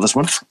bit difficult, this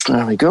one.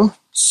 There we go.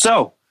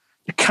 So,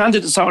 the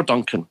candidates are,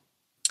 Duncan,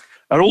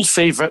 our old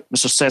favourite,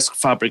 Mr. Cesc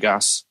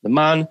Fabregas, the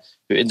man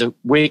who, in the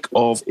wake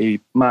of a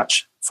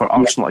match for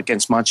Arsenal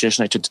against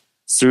Manchester United,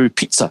 threw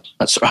pizza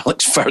at Sir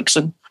Alex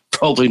Ferguson.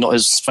 Probably not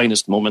his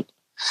finest moment.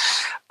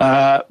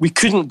 We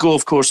couldn't go,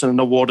 of course, in an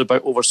award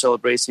about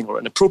over-celebrating or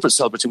inappropriate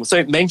celebrating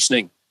without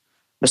mentioning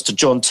Mr.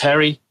 John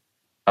Terry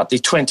at the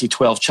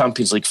 2012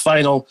 Champions League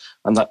final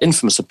and that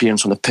infamous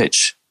appearance on the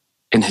pitch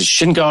in his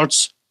shin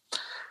guards.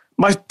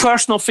 My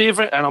personal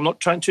favourite, and I'm not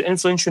trying to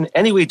influence you in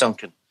any way,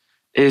 Duncan,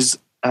 is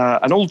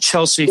an old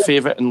Chelsea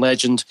favourite and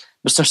legend,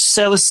 Mr.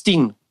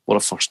 Celestine, what a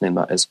first name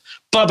that is,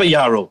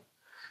 Babayaro,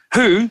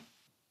 who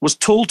was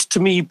told to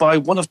me by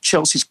one of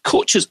Chelsea's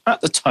coaches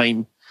at the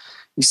time.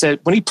 He said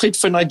when he played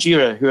for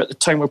Nigeria, who at the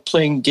time were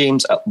playing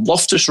games at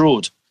Loftus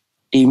Road,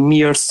 a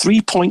mere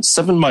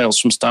 3.7 miles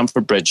from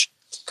Stamford Bridge,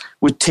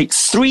 would take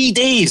 3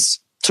 days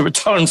to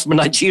return from a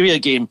Nigeria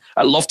game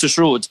at Loftus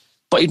Road,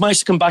 but he'd managed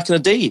to come back in a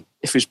day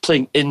if he was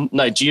playing in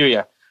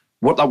Nigeria.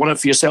 Work that one out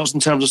for yourselves in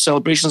terms of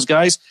celebrations,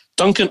 guys.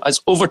 Duncan,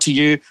 it's over to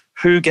you.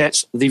 Who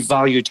gets the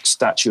valued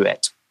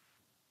statuette?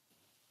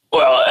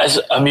 Well, as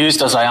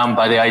amused as I am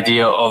by the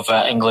idea of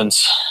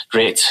England's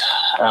great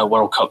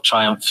World Cup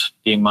triumph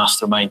being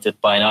masterminded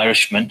by an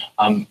Irishman,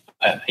 I'm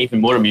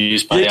even more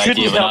amused by the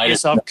idea of an Irishman. You couldn't help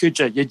yourself, could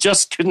you? You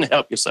just couldn't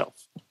help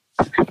yourself.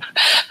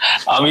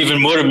 I'm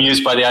even more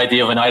amused by the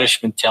idea of an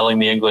Irishman telling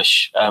the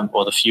English,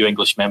 or the few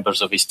English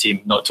members of his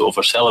team, not to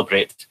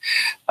over-celebrate.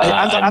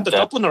 And the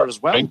Dubliner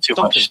as well. Too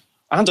much.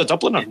 And a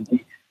Dubliner.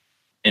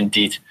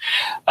 Indeed.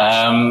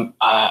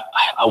 I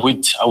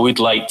would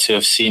like to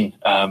have seen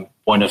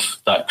one of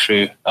that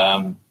crew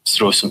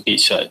throw some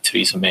pizza at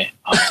Theresa May,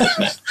 I have to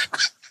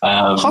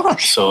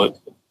admit. So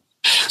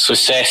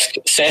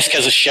Cesc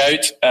has a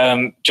shout.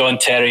 John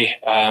Terry,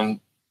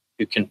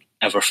 who can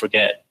ever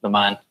forget the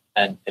man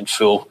in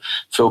full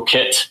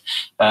kit,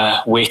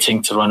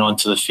 waiting to run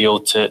onto the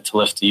field to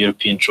lift the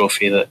European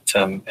trophy that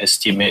his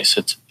teammates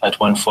had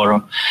won for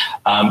him.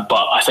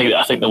 But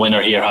I think the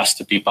winner here has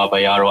to be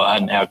Babayaro. I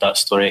hadn't heard that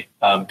story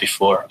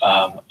before,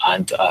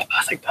 and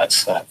I think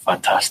that's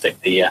fantastic.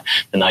 The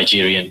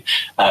Nigerian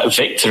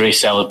victory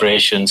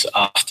celebrations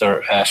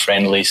after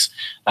friendlies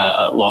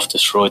at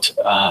Loftus Road,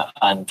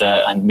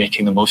 and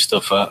making the most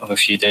of a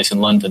few days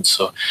in London.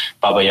 So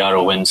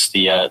Babayaro wins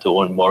the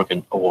Owen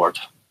Morgan Award.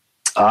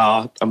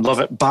 I love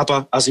it.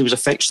 Baba, as he was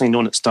affectionately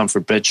known at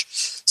Stamford Bridge,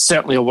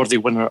 certainly a worthy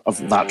winner of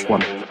that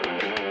one.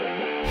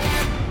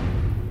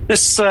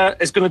 This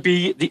is going to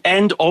be the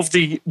end of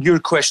the Your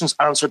Questions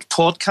Answered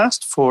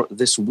podcast for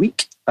this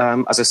week.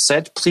 As I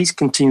said, please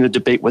continue the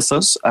debate with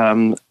us.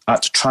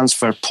 At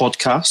Transfer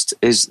Podcast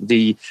is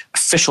the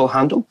official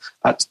handle,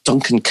 at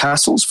Duncan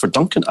Castles for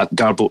Duncan, at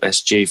Garbo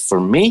SJ for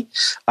me.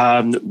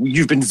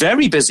 You've been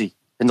very busy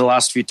in the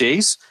last few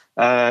days,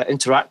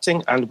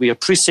 interacting, and we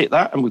appreciate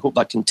that, and we hope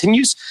that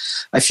continues.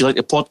 If you like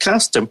the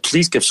podcast, then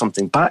please give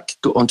something back.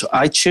 Go onto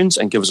iTunes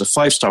and give us a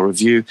 5-star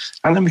review,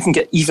 and then we can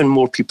get even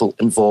more people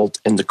involved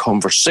in the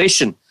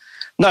conversation.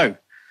 Now,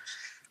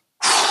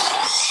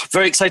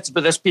 very excited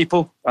about this,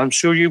 people. I'm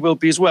sure you will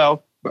be as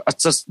well.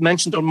 As I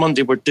mentioned on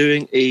Monday, we're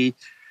doing a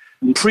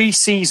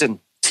pre-season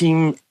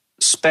team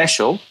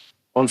special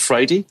on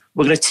Friday.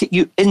 We're going to take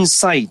you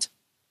inside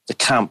the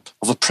camp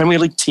of a Premier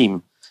League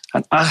team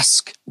and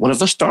ask one of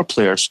the star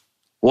players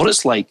what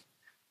it's like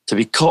to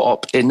be caught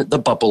up in the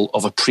bubble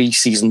of a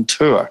pre-season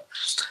tour,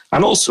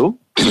 and also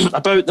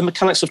about the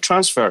mechanics of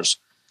transfers.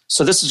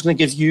 So this is going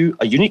to give you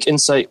a unique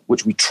insight,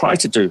 which we try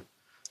to do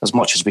as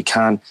much as we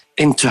can,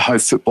 into how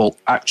football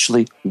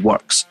actually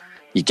works.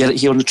 You get it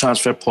here on the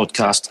Transfer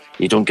Podcast.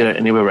 You don't get it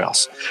anywhere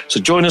else. So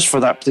join us for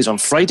that, please, on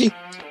Friday.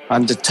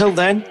 And until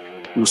then,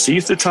 we'll see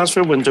you through the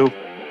transfer window.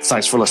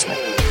 Thanks for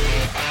listening.